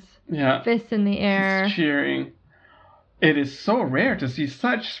hands. Yeah. Fists in the air. He's cheering. It is so rare to see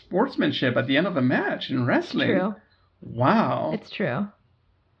such sportsmanship at the end of a match in wrestling. True. Wow. It's true.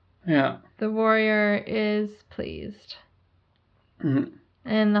 Yeah. The Warrior is pleased. Mm-hmm.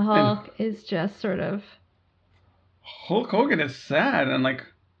 And the Hulk is just sort of... Hulk Hogan is sad and like...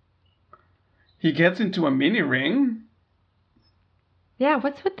 He gets into a mini ring. Yeah,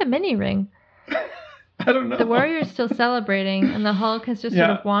 what's with the mini ring? I don't know. The Warrior's still celebrating and the Hulk has just sort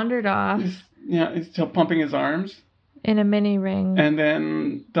of wandered off. He's still pumping his arms. In a mini ring. And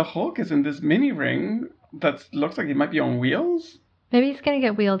then the Hulk is in this mini ring that looks like he might be on wheels. Maybe he's going to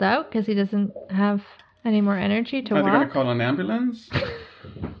get wheeled out because he doesn't have any more energy to walk. Are they going to call an ambulance?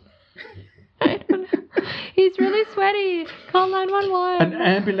 I don't know. He's really sweaty. Call 911. An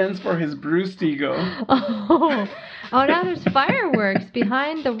ambulance for his bruised ego. Oh, now there's fireworks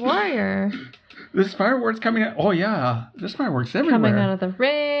behind the Warrior. There's fireworks coming out. Oh, yeah. There's fireworks everywhere. Coming out of the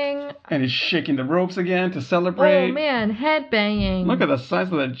ring. And he's shaking the ropes again to celebrate. Oh, man. Head banging. Look at the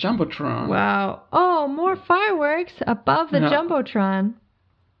size of the Jumbotron. Wow. Oh, more fireworks above the Jumbotron.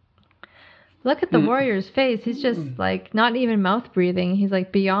 Look at the Warrior's face. He's just like not even mouth breathing. He's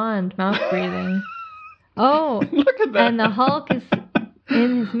like beyond mouth breathing. Oh. Look at that. And the Hulk is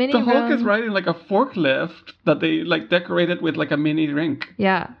in his mini The room. Hulk is riding like a forklift that they like decorated with like a mini rink.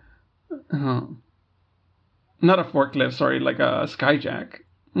 Yeah. Not a forklift, sorry, like a skyjack.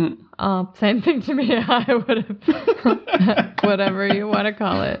 Oh, same thing to me. I would have, whatever you want to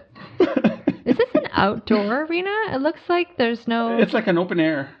call it. Is this an outdoor arena? It looks like there's no... It's like an open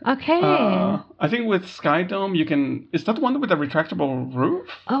air. Okay. I think with Sky Dome, you can... Is that the one with a retractable roof?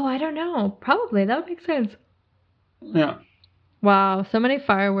 Oh, I don't know. Probably. That would make sense. Yeah. Wow. So many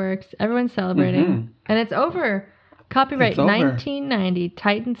fireworks. Everyone's celebrating. And it's over. Copyright 1990,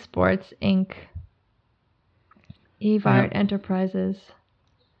 Titan Sports, Inc. Eve Art Enterprises.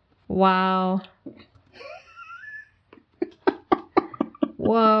 Wow.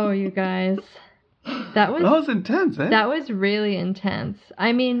 Whoa, you guys. That was intense, eh? That was really intense.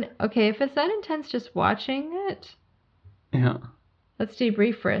 I mean, okay, if it's that intense just watching it, yeah. Let's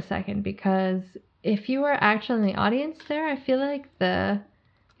debrief for a second, because if you were actually in the audience there, I feel like the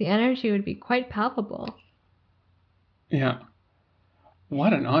energy would be quite palpable. Yeah.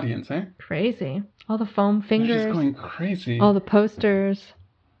 What an audience, eh? Crazy. All the foam fingers. They're just going crazy. All the posters.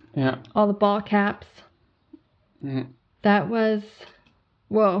 Yeah. All the ball caps. Mm. That was...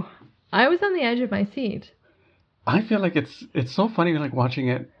 Whoa. I was on the edge of my seat. I feel like it's so funny, like, watching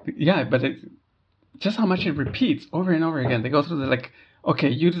it. Yeah, but just how much it repeats over and over again. They go through the, like, okay,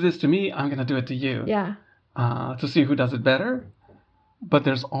 you do this to me, I'm going to do it to you. Yeah. To see who does it better. But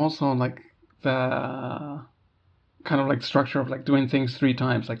there's also, like, the kind of, like, structure of, like, doing things 3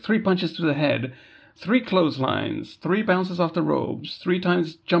 times. Like, 3 punches to the head, 3 clotheslines, 3 bounces off the ropes, 3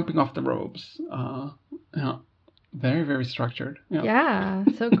 times jumping off the ropes. Yeah. Very, very structured. Yeah,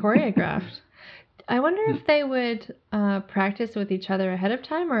 so choreographed. I wonder if they would practice with each other ahead of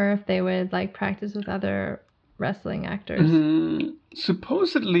time, or if they would, like, practice with other wrestling actors.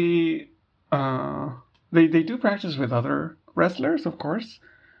 Supposedly, they do practice with other wrestlers, of course.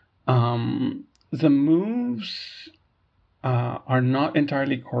 The moves are not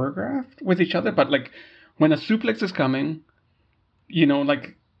entirely choreographed with each other, but, like, when a suplex is coming, you know,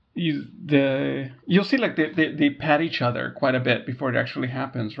 like, you'll see, like, they pat each other quite a bit before it actually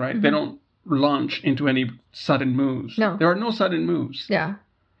happens, right? Mm-hmm. They don't launch into any sudden moves. No. There are no sudden moves. Yeah,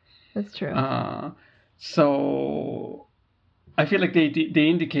 that's true. So I feel like they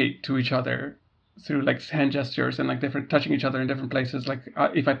indicate to each other through, like, hand gestures and, like, different touching each other in different places. Like,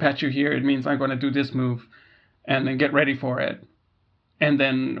 if I pat you here, it means I'm going to do this move, and then get ready for it. And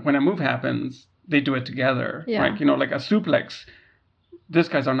then when a move happens, they do it together. Yeah. Like, you know, like a suplex. These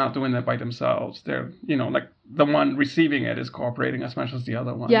guys are not doing that by themselves. They're, you know, like, the one receiving it is cooperating as much as the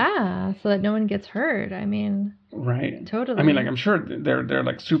other one. Yeah, so that no one gets hurt. I mean, right. Totally. I mean, like, I'm sure they're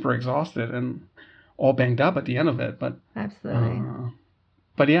like super exhausted and all banged up at the end of it, but absolutely.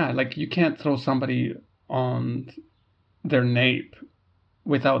 But yeah, like, you can't throw somebody on their nape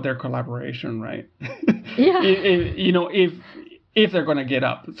without their collaboration, right? Yeah. You know, if they're gonna get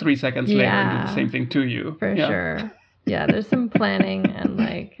up 3 seconds later and do the same thing to you. For sure. Yeah, there's some planning and,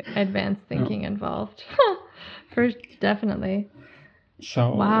 like, advanced thinking involved. Definitely.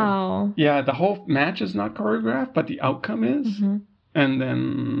 So wow. Yeah, the whole match is not choreographed, but the outcome is. Mm-hmm. And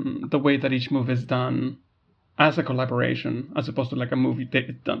then the way that each move is done as a collaboration, as opposed to, like, a movie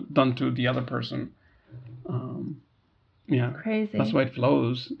done to the other person. Yeah. Crazy. That's why it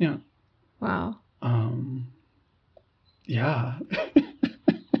flows. Yeah. Wow. Yeah.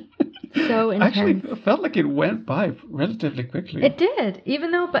 So intense. Actually, it felt like it went by relatively quickly. It did,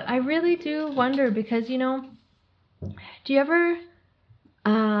 but I really do wonder, because, you know, do you ever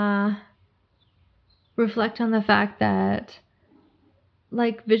reflect on the fact that,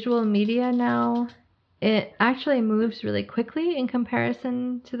 like, visual media now, it actually moves really quickly in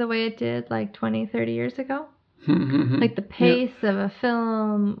comparison to the way it did, like, 20, 30 years ago? Like, the pace of a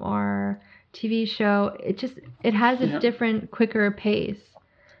film or TV show, it has a different, quicker pace.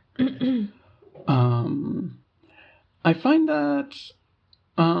 I find that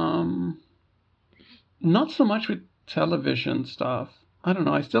not so much with television stuff. I don't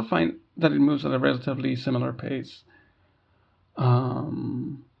know. I still find that it moves at a relatively similar pace. I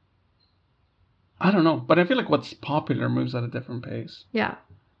don't know, but I feel like what's popular moves at a different pace. Yeah.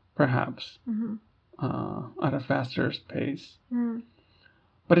 Perhaps. Mm-hmm. At a faster pace. Mm.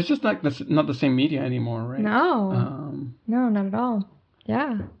 But it's just like not the same media anymore, right? No. No, not at all.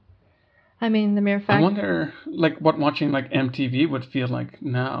 Yeah. I mean, the mere fact... I wonder, like, what watching, like, MTV would feel like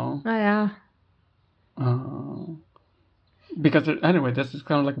now. Oh, yeah. Because, anyway, this is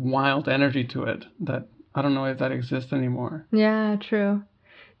kind of, like, wild energy to it that I don't know if that exists anymore. Yeah, true.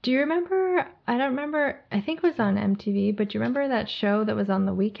 Do you remember... I don't remember... I think it was on MTV, but do you remember that show that was on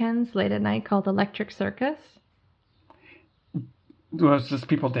the weekends late at night called Electric Circus? Was just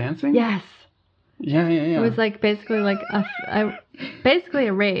people dancing? Yes. Yeah. It was, like, basically like basically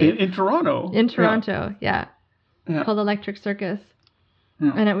a rave. In Toronto. In Toronto, yeah. Called Electric Circus.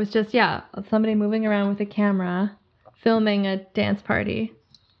 Yeah. And it was just, somebody moving around with a camera, filming a dance party.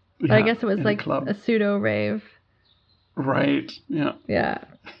 But I guess it was like a pseudo rave. Right, yeah. Yeah.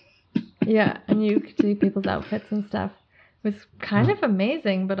 Yeah, and you could see people's outfits and stuff. It was kind of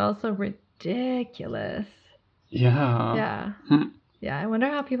amazing, but also ridiculous. Yeah. Yeah. Yeah, I wonder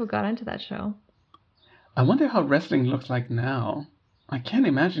how people got into that show. I wonder how wrestling looks like now. I can't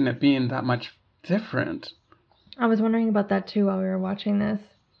imagine it being that much different. I was wondering about that too while we were watching this.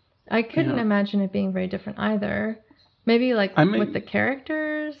 I couldn't imagine it being very different either. Maybe like with the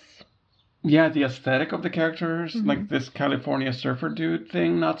characters. Yeah, the aesthetic of the characters, like this California surfer dude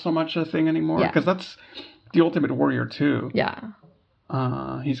thing, not so much a thing anymore. Because that's the Ultimate Warrior too. Yeah.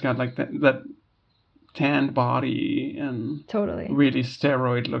 He's got like that tanned body and totally really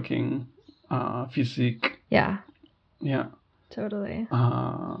steroid looking physique. Yeah. Yeah. Totally.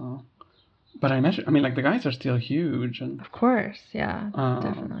 But I mean, like the guys are still huge, and of course, yeah,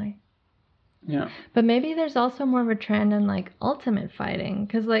 definitely. Yeah. But maybe there's also more of a trend in like ultimate fighting,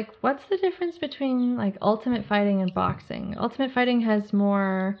 because like, what's the difference between like ultimate fighting and boxing? Ultimate fighting has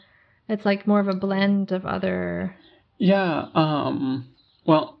more. It's like more of a blend of other. Yeah.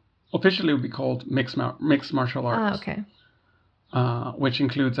 Well, officially it would be called mixed martial arts. Okay. Which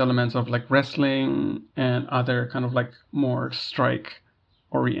includes elements of like wrestling and other kind of like more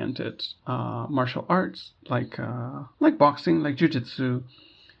strike-oriented martial arts, like boxing, like jiu-jitsu,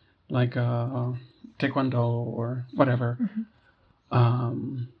 like taekwondo or whatever.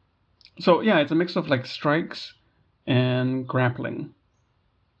 So yeah, it's a mix of like strikes and grappling.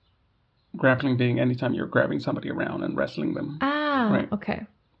 Grappling being anytime you're grabbing somebody around and wrestling them. Right. Okay.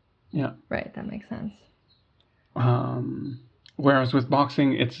 Yeah. Right, that makes sense. Whereas with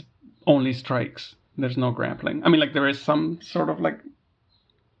boxing, it's only strikes. There's no grappling. I mean, like there is some sort of like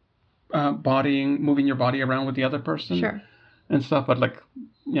moving your body around with the other person. Sure. And stuff, but like,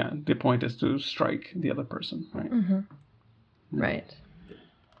 yeah, the point is to strike the other person, right? Right.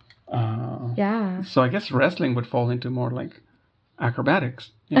 Yeah. So I guess wrestling would fall into more like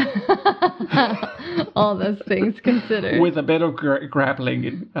acrobatics. Yeah. All those things considered. With a bit of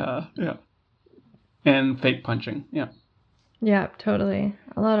grappling, yeah. And fake punching, yeah. Yeah, totally.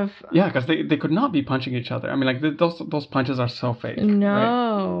 A lot of... Yeah, because they could not be punching each other. I mean, like, those punches are so fake.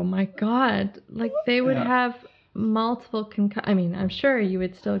 No, right? My God. Like, they would have multiple I mean, I'm sure you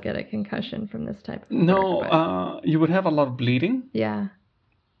would still get a concussion from this type of work, you would have a lot of bleeding. Yeah.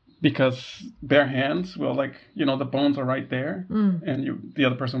 Because bare hands will, like, the bones are right there, and the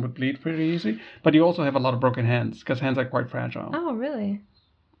other person would bleed pretty easy. But you also have a lot of broken hands, because hands are quite fragile. Oh, really?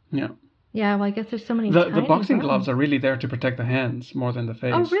 Yeah. Yeah, well, I guess there's so many The boxing bones. gloves are really there to protect the hands more than the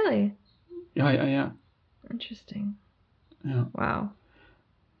face. Oh, really? Yeah. Interesting. Yeah. Wow.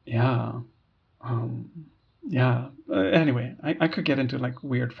 Yeah. Yeah. Anyway, I could get into like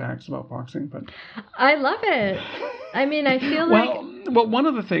weird facts about boxing, but I love it. I mean, I feel well, one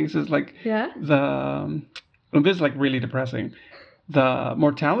of the things is like this is like really depressing. The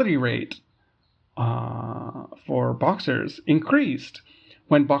mortality rate for boxers increased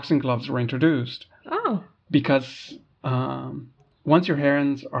when boxing gloves were introduced. Oh. Because once your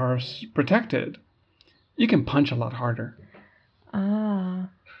hands are protected, you can punch a lot harder. Ah.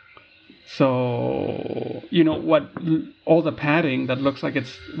 So, what all the padding that looks like it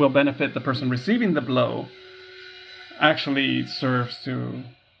will benefit the person receiving the blow actually serves to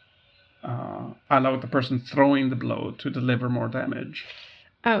allow the person throwing the blow to deliver more damage.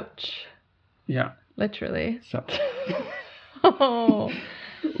 Ouch. Yeah. Literally. So. Oh.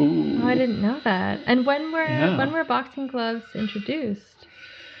 Ooh. Oh, I didn't know that. And when were boxing gloves introduced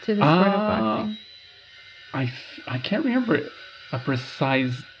to the sport of boxing? I can't remember a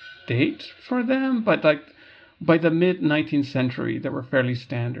precise date for them, but like by the mid 19th century they were fairly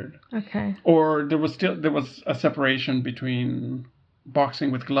standard. Okay. Or there was a separation between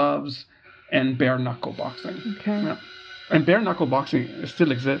boxing with gloves and bare knuckle boxing. Okay. Yeah. And bare knuckle boxing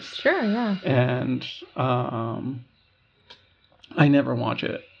still exists. Sure, yeah. And I never watch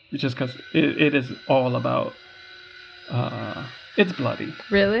it just because it is all about it's bloody.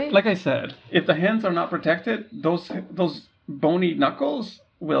 Really? Like I said, if the hands are not protected, those bony knuckles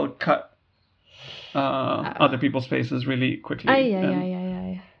will cut other people's faces really quickly.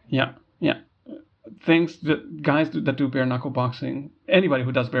 Yeah. Things that guys that do bare knuckle boxing, anybody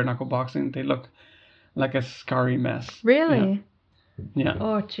who does bare knuckle boxing, they look like a scarry mess. Really? Yeah.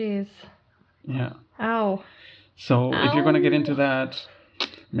 Oh, jeez. Yeah. Ow. So if you're going to get into that,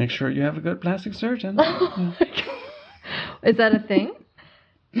 make sure you have a good plastic surgeon. Yeah. Is that a thing?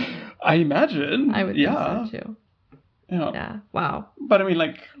 I imagine. I would think so too. Yeah. Wow. But I mean,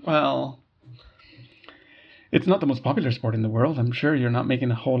 like, well, it's not the most popular sport in the world. I'm sure you're not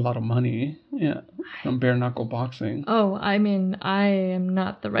making a whole lot of money, from bare knuckle boxing. Oh, I mean, I am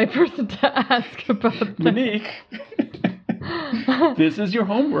not the right person to ask about that. Monique, this is your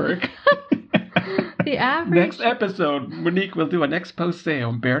homework. The average. Next episode, Monique will do an expose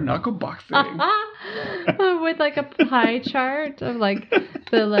on bare knuckle boxing. With like a pie chart of like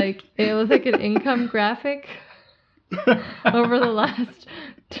it was like an income graphic over the last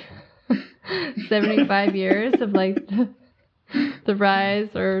 75 years of like the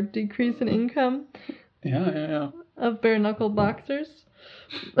rise or decrease in income. Yeah. Of bare knuckle boxers.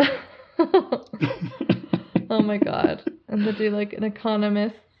 Oh my god. And to do like an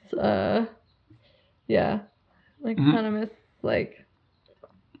economist's economist's like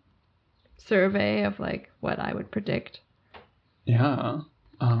survey of like what I would predict. Yeah.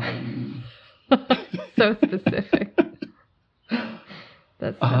 So specific.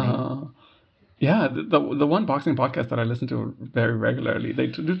 That's funny. Yeah, the one boxing podcast that I listen to very regularly, they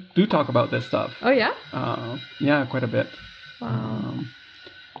do talk about this stuff. Oh yeah? Yeah, quite a bit. Wow.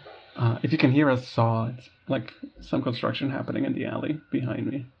 If you can hear a saw, it's like some construction happening in the alley behind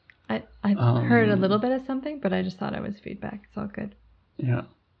me. I heard a little bit of something, but I just thought it was feedback. It's all good. Yeah.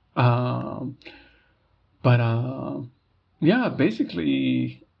 Yeah,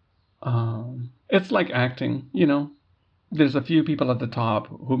 basically, it's like acting, you know. There's a few people at the top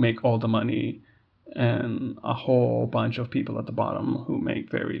who make all the money and a whole bunch of people at the bottom who make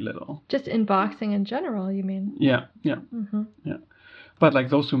very little. Just in boxing in general, you mean? Yeah. Mm-hmm. Yeah. But like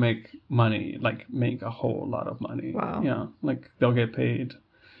those who make money, like make a whole lot of money. Wow. Yeah. Like they'll get paid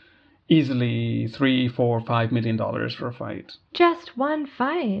easily $3, $4, $5 million for a fight. Just one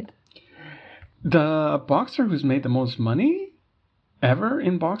fight. The boxer who's made the most money ever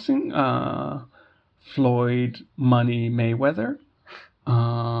in boxing, Floyd Money Mayweather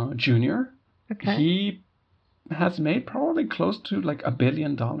Jr. Okay. He has made probably close to like $1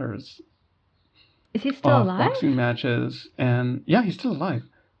 billion. Is he still alive? Boxing matches, and yeah, he's still alive.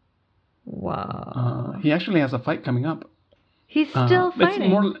 Wow. He actually has a fight coming up. He's still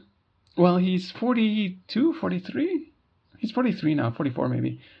fighting. Well, he's 42, 43. He's 43 now, 44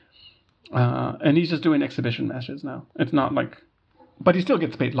 maybe. And he's just doing exhibition matches now. It's not like, but he still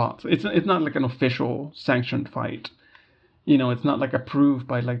gets paid lots. It's not like an official sanctioned fight. You know, it's not like approved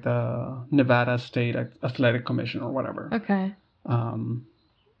by like the Nevada State Athletic Commission or whatever. Okay.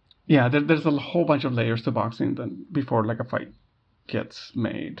 Yeah, there's a whole bunch of layers to boxing before like a fight gets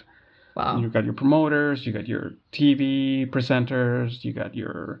made. Wow. You got your promoters, you got your TV presenters, you got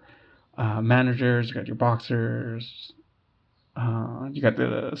your managers, you got your boxers, you got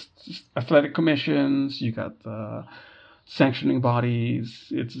the athletic commissions, you got the sanctioning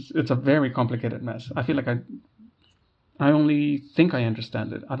bodies. It's a very complicated mess. I feel like I only think I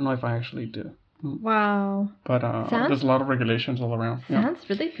understand it. I don't know if I actually do. Wow. But there's a lot of regulations all around. Sounds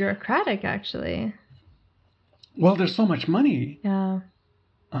really bureaucratic, actually. Well, there's so much money. Yeah.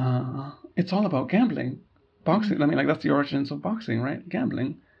 It's all about gambling. Boxing, I mean, like, that's the origins of boxing, right?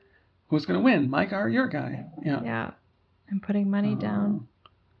 Gambling. Who's going to win, my guy or your guy? Yeah. Yeah. And putting money down.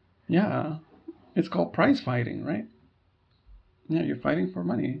 Yeah. It's called prize fighting, right? Yeah, you're fighting for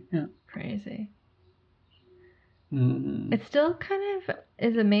money. Yeah. Crazy. Mm. It still kind of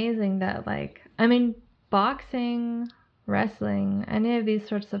is amazing that, like, I mean, boxing, wrestling, any of these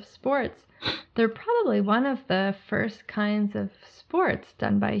sorts of sports, they're probably one of the first kinds of sports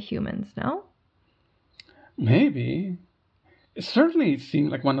done by humans, no? Maybe. It certainly seemed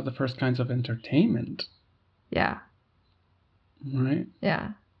like one of the first kinds of entertainment. Yeah. Right? Yeah.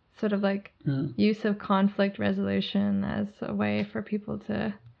 Sort of like use of conflict resolution as a way for people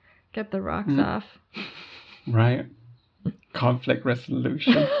to get the rocks off. Right. Conflict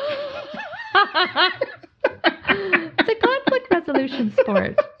resolution. It's a conflict resolution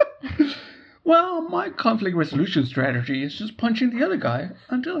sport. Well, my conflict resolution strategy is just punching the other guy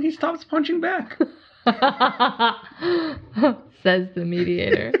until he stops punching back. Says the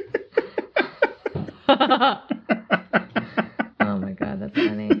mediator. Oh my god, that's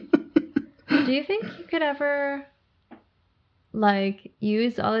funny. Do you think you could ever, like,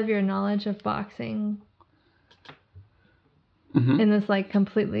 use all of your knowledge of boxing in this, like,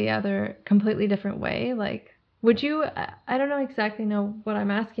 completely different way? Like, would you, I don't know exactly know what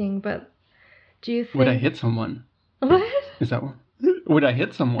I'm asking, but do you think... Would I hit someone? What? Is that what? Would I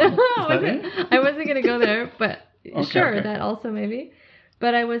hit someone? Is that it? I wasn't going to go there, but Okay. That also maybe.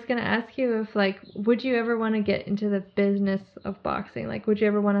 But I was going to ask you if, like, would you ever want to get into the business of boxing? Like, would you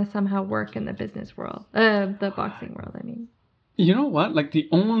ever want to somehow work in the business world? The boxing world, I mean. You know what? Like, the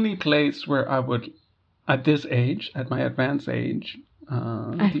only place where I would, at this age, at my advanced age,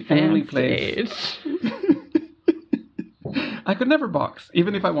 the only place... I could never box,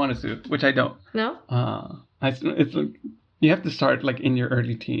 even if I wanted to, which I don't. No? It's you have to start, like, in your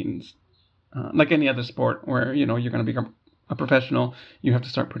early teens. Like any other sport where, you know, you're going to become a professional, you have to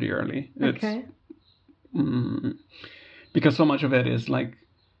start pretty early. Okay. Because so much of it is like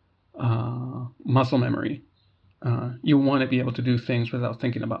muscle memory. You want to be able to do things without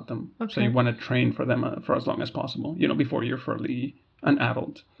thinking about them. Okay. So you want to train for them for as long as possible, before you're fully an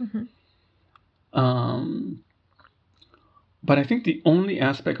adult. Mm-hmm. But I think the only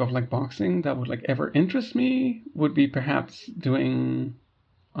aspect of like boxing that would like ever interest me would be perhaps doing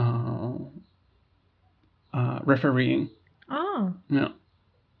refereeing. Oh.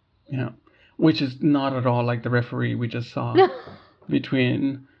 Yeah. Which is not at all like the referee we just saw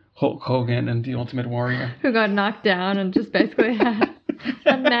between Hulk Hogan and the Ultimate Warrior. Who got knocked down and just basically had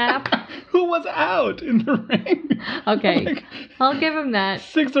a nap. Who was out in the ring? Okay, like I'll give him that.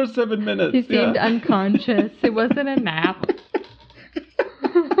 6 or 7 minutes. He seemed unconscious. It wasn't a nap.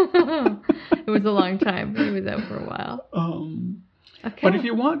 It was a long time. He was out for a while. Okay. But if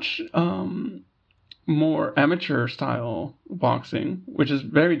you watch more amateur style boxing, which is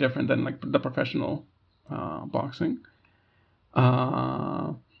very different than like the professional boxing,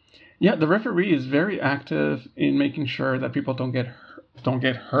 the referee is very active in making sure that people don't get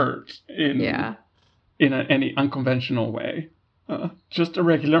hurt in any unconventional way, just a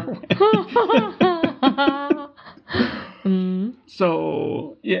regular way.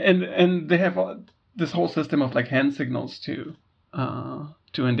 So and they have this whole system of like hand signals too,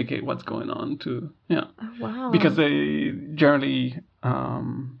 to indicate what's going on too. Yeah. Oh, wow. Because they generally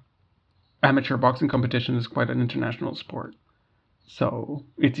amateur boxing competition is quite an international sport, so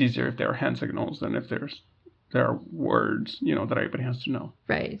it's easier if there are hand signals than if there are words that everybody has to know.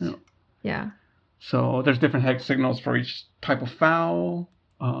 Right. Yeah. So there's different hand signals for each type of foul,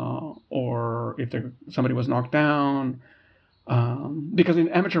 or if somebody was knocked down. Because in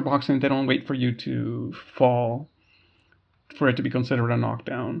amateur boxing, they don't wait for you to fall for it to be considered a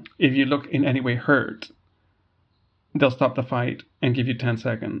knockdown. If you look in any way hurt, they'll stop the fight and give you 10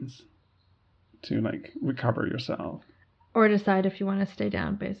 seconds to like recover yourself. Or decide if you want to stay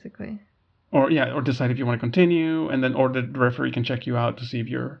down, basically. Or decide if you want to continue, and then or the referee can check you out to see if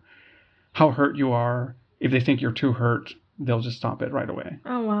how hurt you are. If they think you're too hurt, they'll just stop it right away.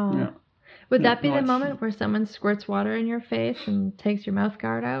 Oh, wow. Yeah. Would that be the moment where someone squirts water in your face and takes your mouth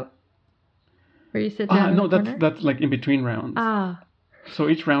guard out? Where you sit down in the corner? that's like in between rounds. So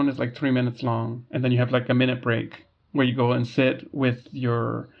each round is like 3 minutes long, and then you have like a minute break where you go and sit with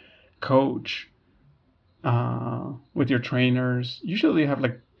your coach, with your trainers. Usually you have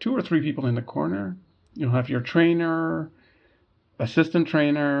like 2 or 3 people in the corner. You'll have your trainer, assistant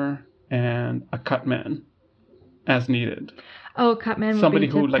trainer, and a cut man as needed. Oh, cut man would be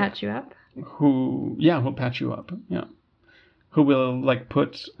to patch you up? Who will patch you up. Yeah. Who will like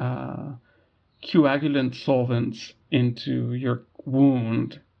put coagulant solvents into your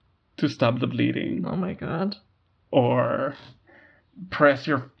wound to stop the bleeding. Oh my god. Or press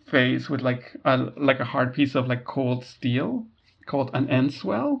your face with like a hard piece of like cold steel called an end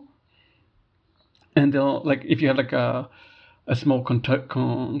swell. And they'll like, if you have like a small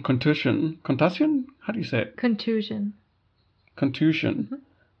contusion. How do you say it? Contusion. Mm-hmm.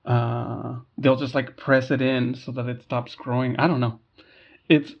 They'll just like press it in so that it stops growing. I don't know.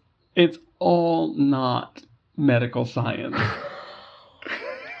 It's all not medical science.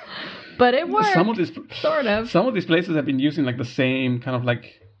 But it works. Some of these places have been using like the same kind of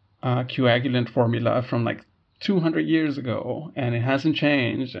like coagulant formula from like 200 years ago, and it hasn't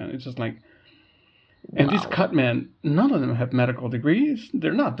changed. And it's just like, and these cut men, none of them have medical degrees.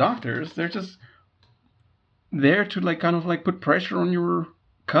 They're not doctors. They're just there to like kind of like put pressure on your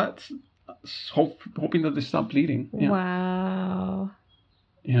cuts, hoping that they stop bleeding. Yeah. Wow.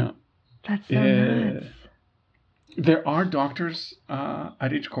 Yeah. That's so nuts. There are doctors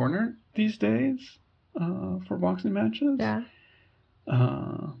at each corner these days for boxing matches. Yeah.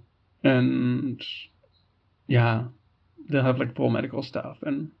 And yeah, they'll have like full medical stuff,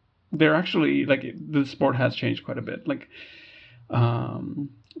 and they're actually like the sport has changed quite a bit. Like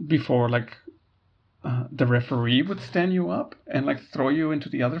before, like the referee would stand you up and like throw you into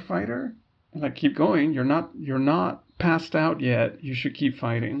the other fighter, like keep going. You're not passed out yet. You should keep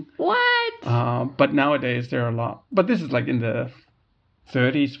fighting. What? But nowadays there are a lot. But this is like in the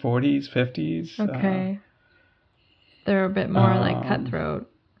 30s, 40s, 50s. Okay. They're a bit more like cutthroat.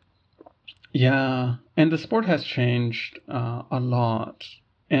 Yeah, and the sport has changed a lot,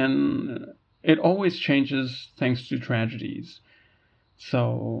 and it always changes thanks to tragedies.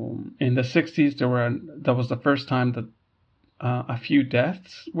 So in the 60s, that was the first time that a few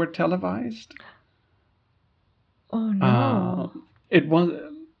deaths were televised. Oh no! It was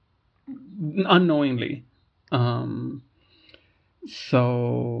unknowingly.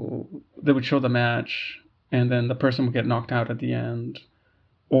 So they would show the match, and then the person would get knocked out at the end,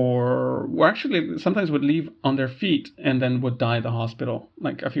 or actually sometimes would leave on their feet and then would die at the hospital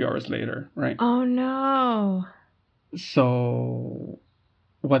like a few hours later, right? Oh no. So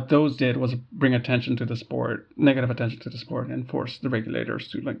what those did was bring attention to the sport, negative attention to the sport, and force the regulators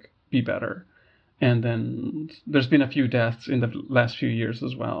to like be better. And then there's been a few deaths in the last few years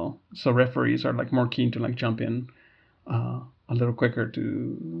as well. So referees are like more keen to like jump in a little quicker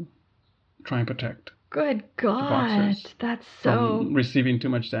to try and protect Good the God. boxers That's so from receiving too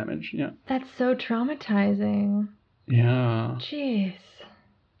much damage. Yeah. That's so traumatizing. Yeah. Jeez.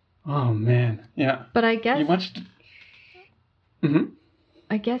 Oh man. Yeah. But I guess You watched. Mm-hmm.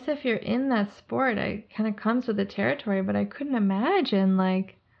 I guess if you're in that sport, it kind of comes with the territory, but I couldn't imagine,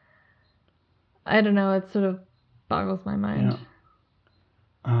 like, I don't know, it sort of boggles my mind.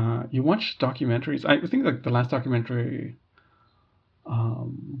 Yeah. You watch documentaries. I think like the last documentary.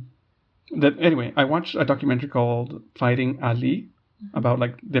 Anyway, I watched a documentary called Fighting Ali, about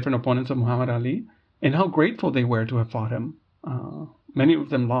like different opponents of Muhammad Ali and how grateful they were to have fought him. Many of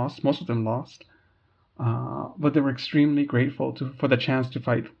them lost, most of them lost, but they were extremely grateful for the chance to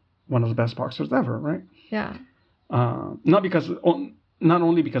fight one of the best boxers ever, right? Yeah. Not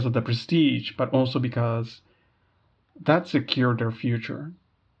only because of the prestige, but also because that secured their future.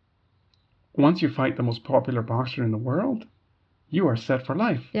 Once you fight the most popular boxer in the world, you are set for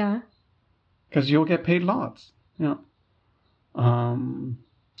life. Yeah. Because you'll get paid lots. Yeah.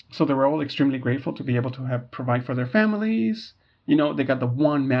 So they were all extremely grateful to be able to provide for their families. You know, they got the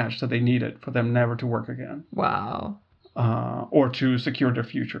one match that they needed for them never to work again. Wow. Or to secure their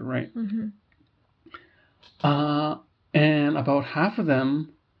future, right? Mm-hmm. And about half of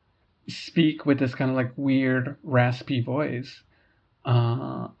them speak with this kind of like weird, raspy voice.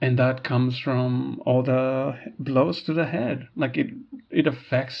 And that comes from all the blows to the head. Like it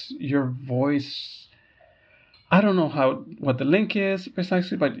affects your voice. I don't know what the link is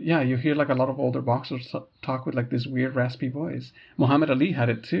precisely, but yeah, you hear like a lot of older boxers talk with like this weird raspy voice. Muhammad Ali had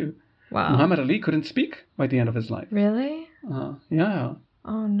it too. Wow. Muhammad Ali couldn't speak by the end of his life. Really? Yeah.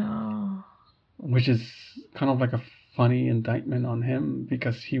 Oh no. Which is kind of like a funny indictment on him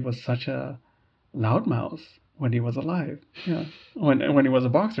because he was such a loudmouth when he was alive. Yeah. When he was a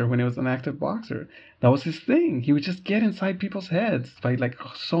boxer, when he was an active boxer. That was his thing. He would just get inside people's heads by like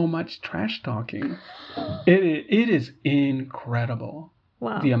so much trash talking. It is incredible.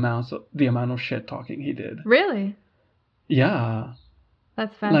 Wow. The amount of shit talking he did. Really? Yeah.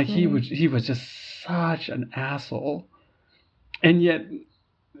 That's fascinating. Like he was just such an asshole. And yet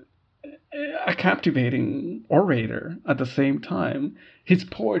a captivating orator at the same time. His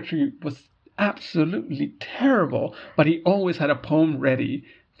poetry was absolutely terrible, but he always had a poem ready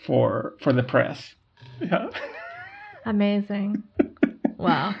for the press. Yeah. Amazing.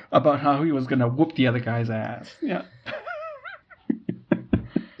 Wow. About how he was gonna whoop the other guy's ass. Yeah.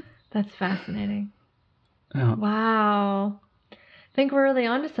 That's fascinating. Yeah. Wow. I think we're really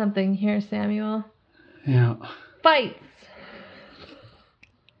onto something here, Samuel. Yeah. Fights.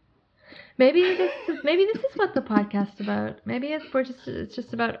 Maybe this is what the podcast's about. Maybe it's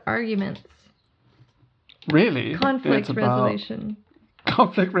just about arguments. Really? Conflict resolution.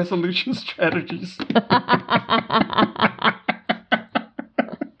 Conflict resolution strategies.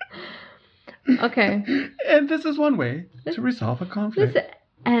 Okay. And this is one way to resolve a conflict.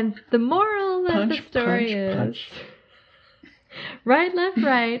 And the moral of the story is right, left,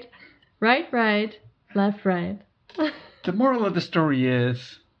 right, right, left, right. The moral of the story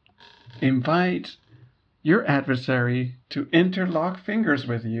is invite your adversary to interlock fingers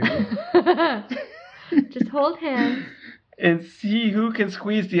with you. Just hold hands. And see who can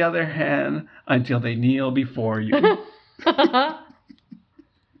squeeze the other hand until they kneel before you.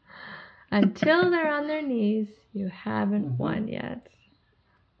 Until they're on their knees, you haven't won yet.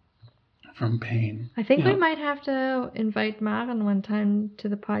 From pain. I think we might have to invite Maren one time to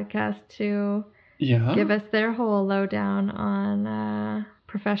the podcast to give us their whole lowdown on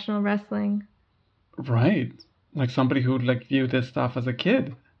professional wrestling. Right. Like somebody who would like view this stuff as a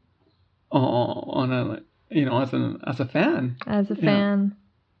kid. On a as a fan. As a fan.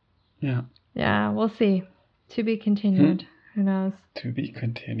 Yeah. Yeah, we'll see. To be continued. Who knows? To be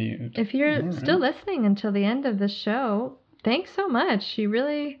continued. If you're still listening until the end of the show, thanks so much. You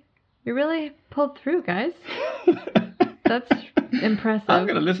really pulled through, guys. That's impressive. I'm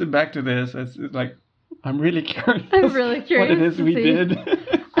gonna listen back to this. It's like I'm really curious. I'm really curious what it is we did.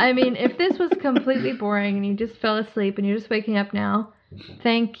 I mean, if this was completely boring and you just fell asleep and you're just waking up now,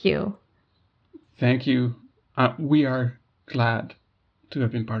 thank you. Thank you. We are glad to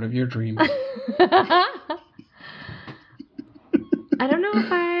have been part of your dream. I don't know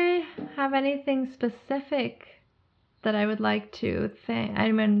if I have anything specific that I would like to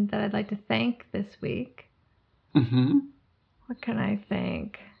that I'd like to thank this week. Mm-hmm. What can I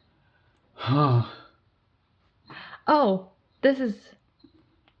thank? Huh. Oh, this is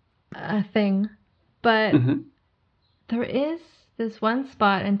a thing, but there is this one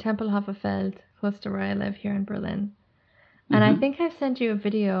spot in Tempelhoferfeld, close to where I live here in Berlin. And I think I've sent you a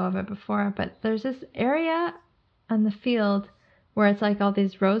video of it before, but there's this area on the field where it's like all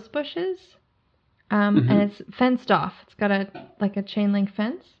these rose bushes, and it's fenced off. It's got a chain link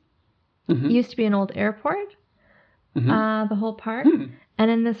fence. It used to be an old airport, the whole park. And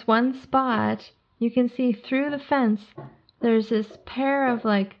in this one spot, you can see through the fence, there's this pair of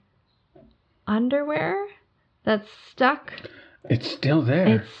like underwear that's stuck. It's still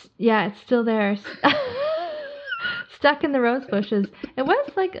there. It's still there. Stuck in the rose bushes. It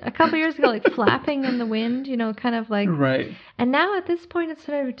was like a couple years ago, like flapping in the wind, kind of like. Right. And now at this point, it's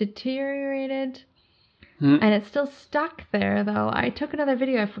sort of deteriorated. And it's still stuck there, though. I took another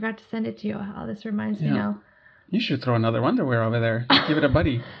video. I forgot to send it to you. Oh, this reminds me now. You should throw another underwear over there. Give it a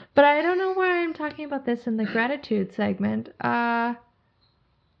buddy. But I don't know why I'm talking about this in the gratitude segment. Thank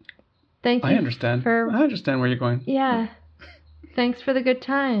you. I understand. I understand where you're going. Yeah. Thanks for the good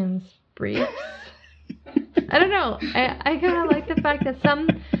times, Briefs. I don't know. I kind of like the fact that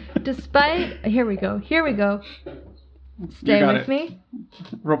despite... Here we go. Stay with me.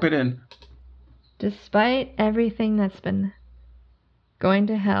 Rope it in. Despite everything that's been going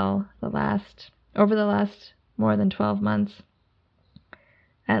to hell over the last more than 12 months,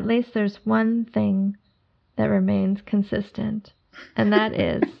 at least there's one thing that remains consistent, and that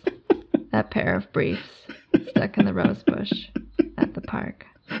is that pair of briefs stuck in the rose bush at the park.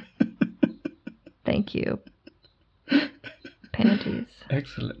 Thank you. Panties.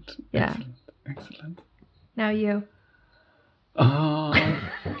 Excellent. Yeah. Excellent. Now you.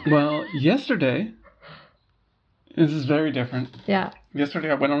 Well, yesterday, this is very different. Yeah.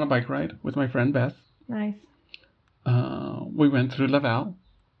 Yesterday I went on a bike ride with my friend Beth. Nice. We went through Laval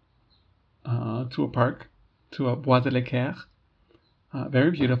to a park, to a Bois de l'Équerre.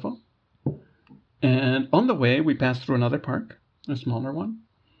 Very beautiful. And on the way, we passed through another park, a smaller one.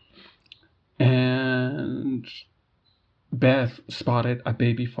 And Beth spotted a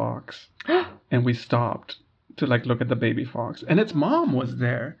baby fox. And we stopped to look at the baby fox. And its mom was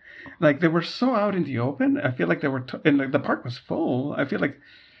there. They were so out in the open. I feel like they were... and the park was full. I feel like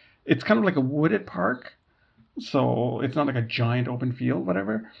it's kind of like a wooded park. So it's not like a giant open field,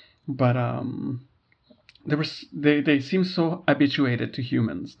 whatever. But they seemed so habituated to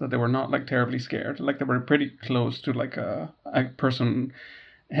humans that they were not terribly scared. They were pretty close to a person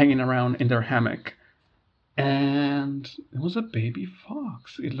hanging around in their hammock. And it was a baby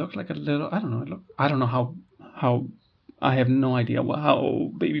fox. It looked like a little... I don't know how I have no idea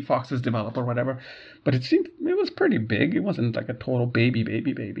how baby foxes develop or whatever. But it was pretty big. It wasn't like a total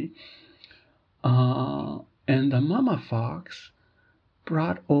baby. And the mama fox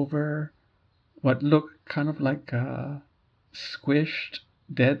brought over what looked kind of like a squished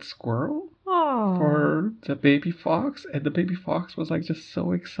dead squirrel for the baby fox. And the baby fox was just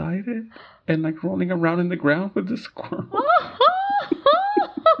so excited and rolling around in the ground with the squirrel.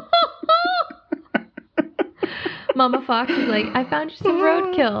 Mama fox is like, I found you some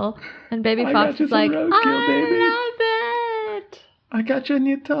roadkill. And baby fox is like, I love it. I got you a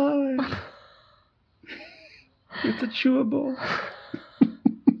new toy. It's a chewable.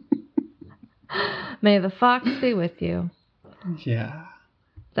 May the fox be with you. Yeah.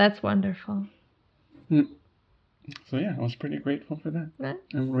 That's wonderful. So yeah, I was pretty grateful for that.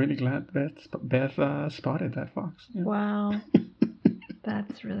 I'm really glad Beth spotted that fox. Yeah. Wow.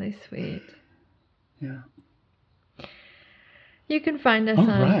 That's really sweet. Yeah. You can find us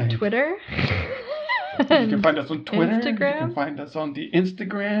on Twitter. You can find us on Twitter. Instagram. You can find us on the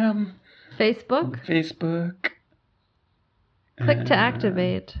Instagram. Facebook. Click to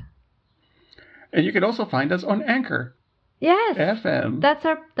activate. And you can also find us on Anchor. Yes. FM. That's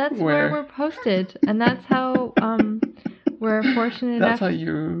where we're posted, and that's how we're fortunate enough. That's how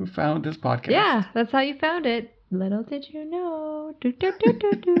you found this podcast. Yeah, that's how you found it. Little did you know. Do do do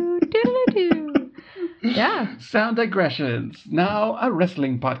do do do do. Yeah. Sound Digressions, now a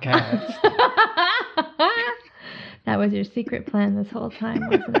wrestling podcast. That was your secret plan this whole time,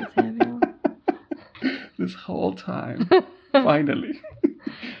 wasn't it, Samuel? This whole time. Finally.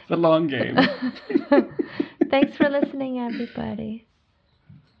 It's a long game. Thanks for listening, everybody.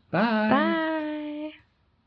 Bye. Bye.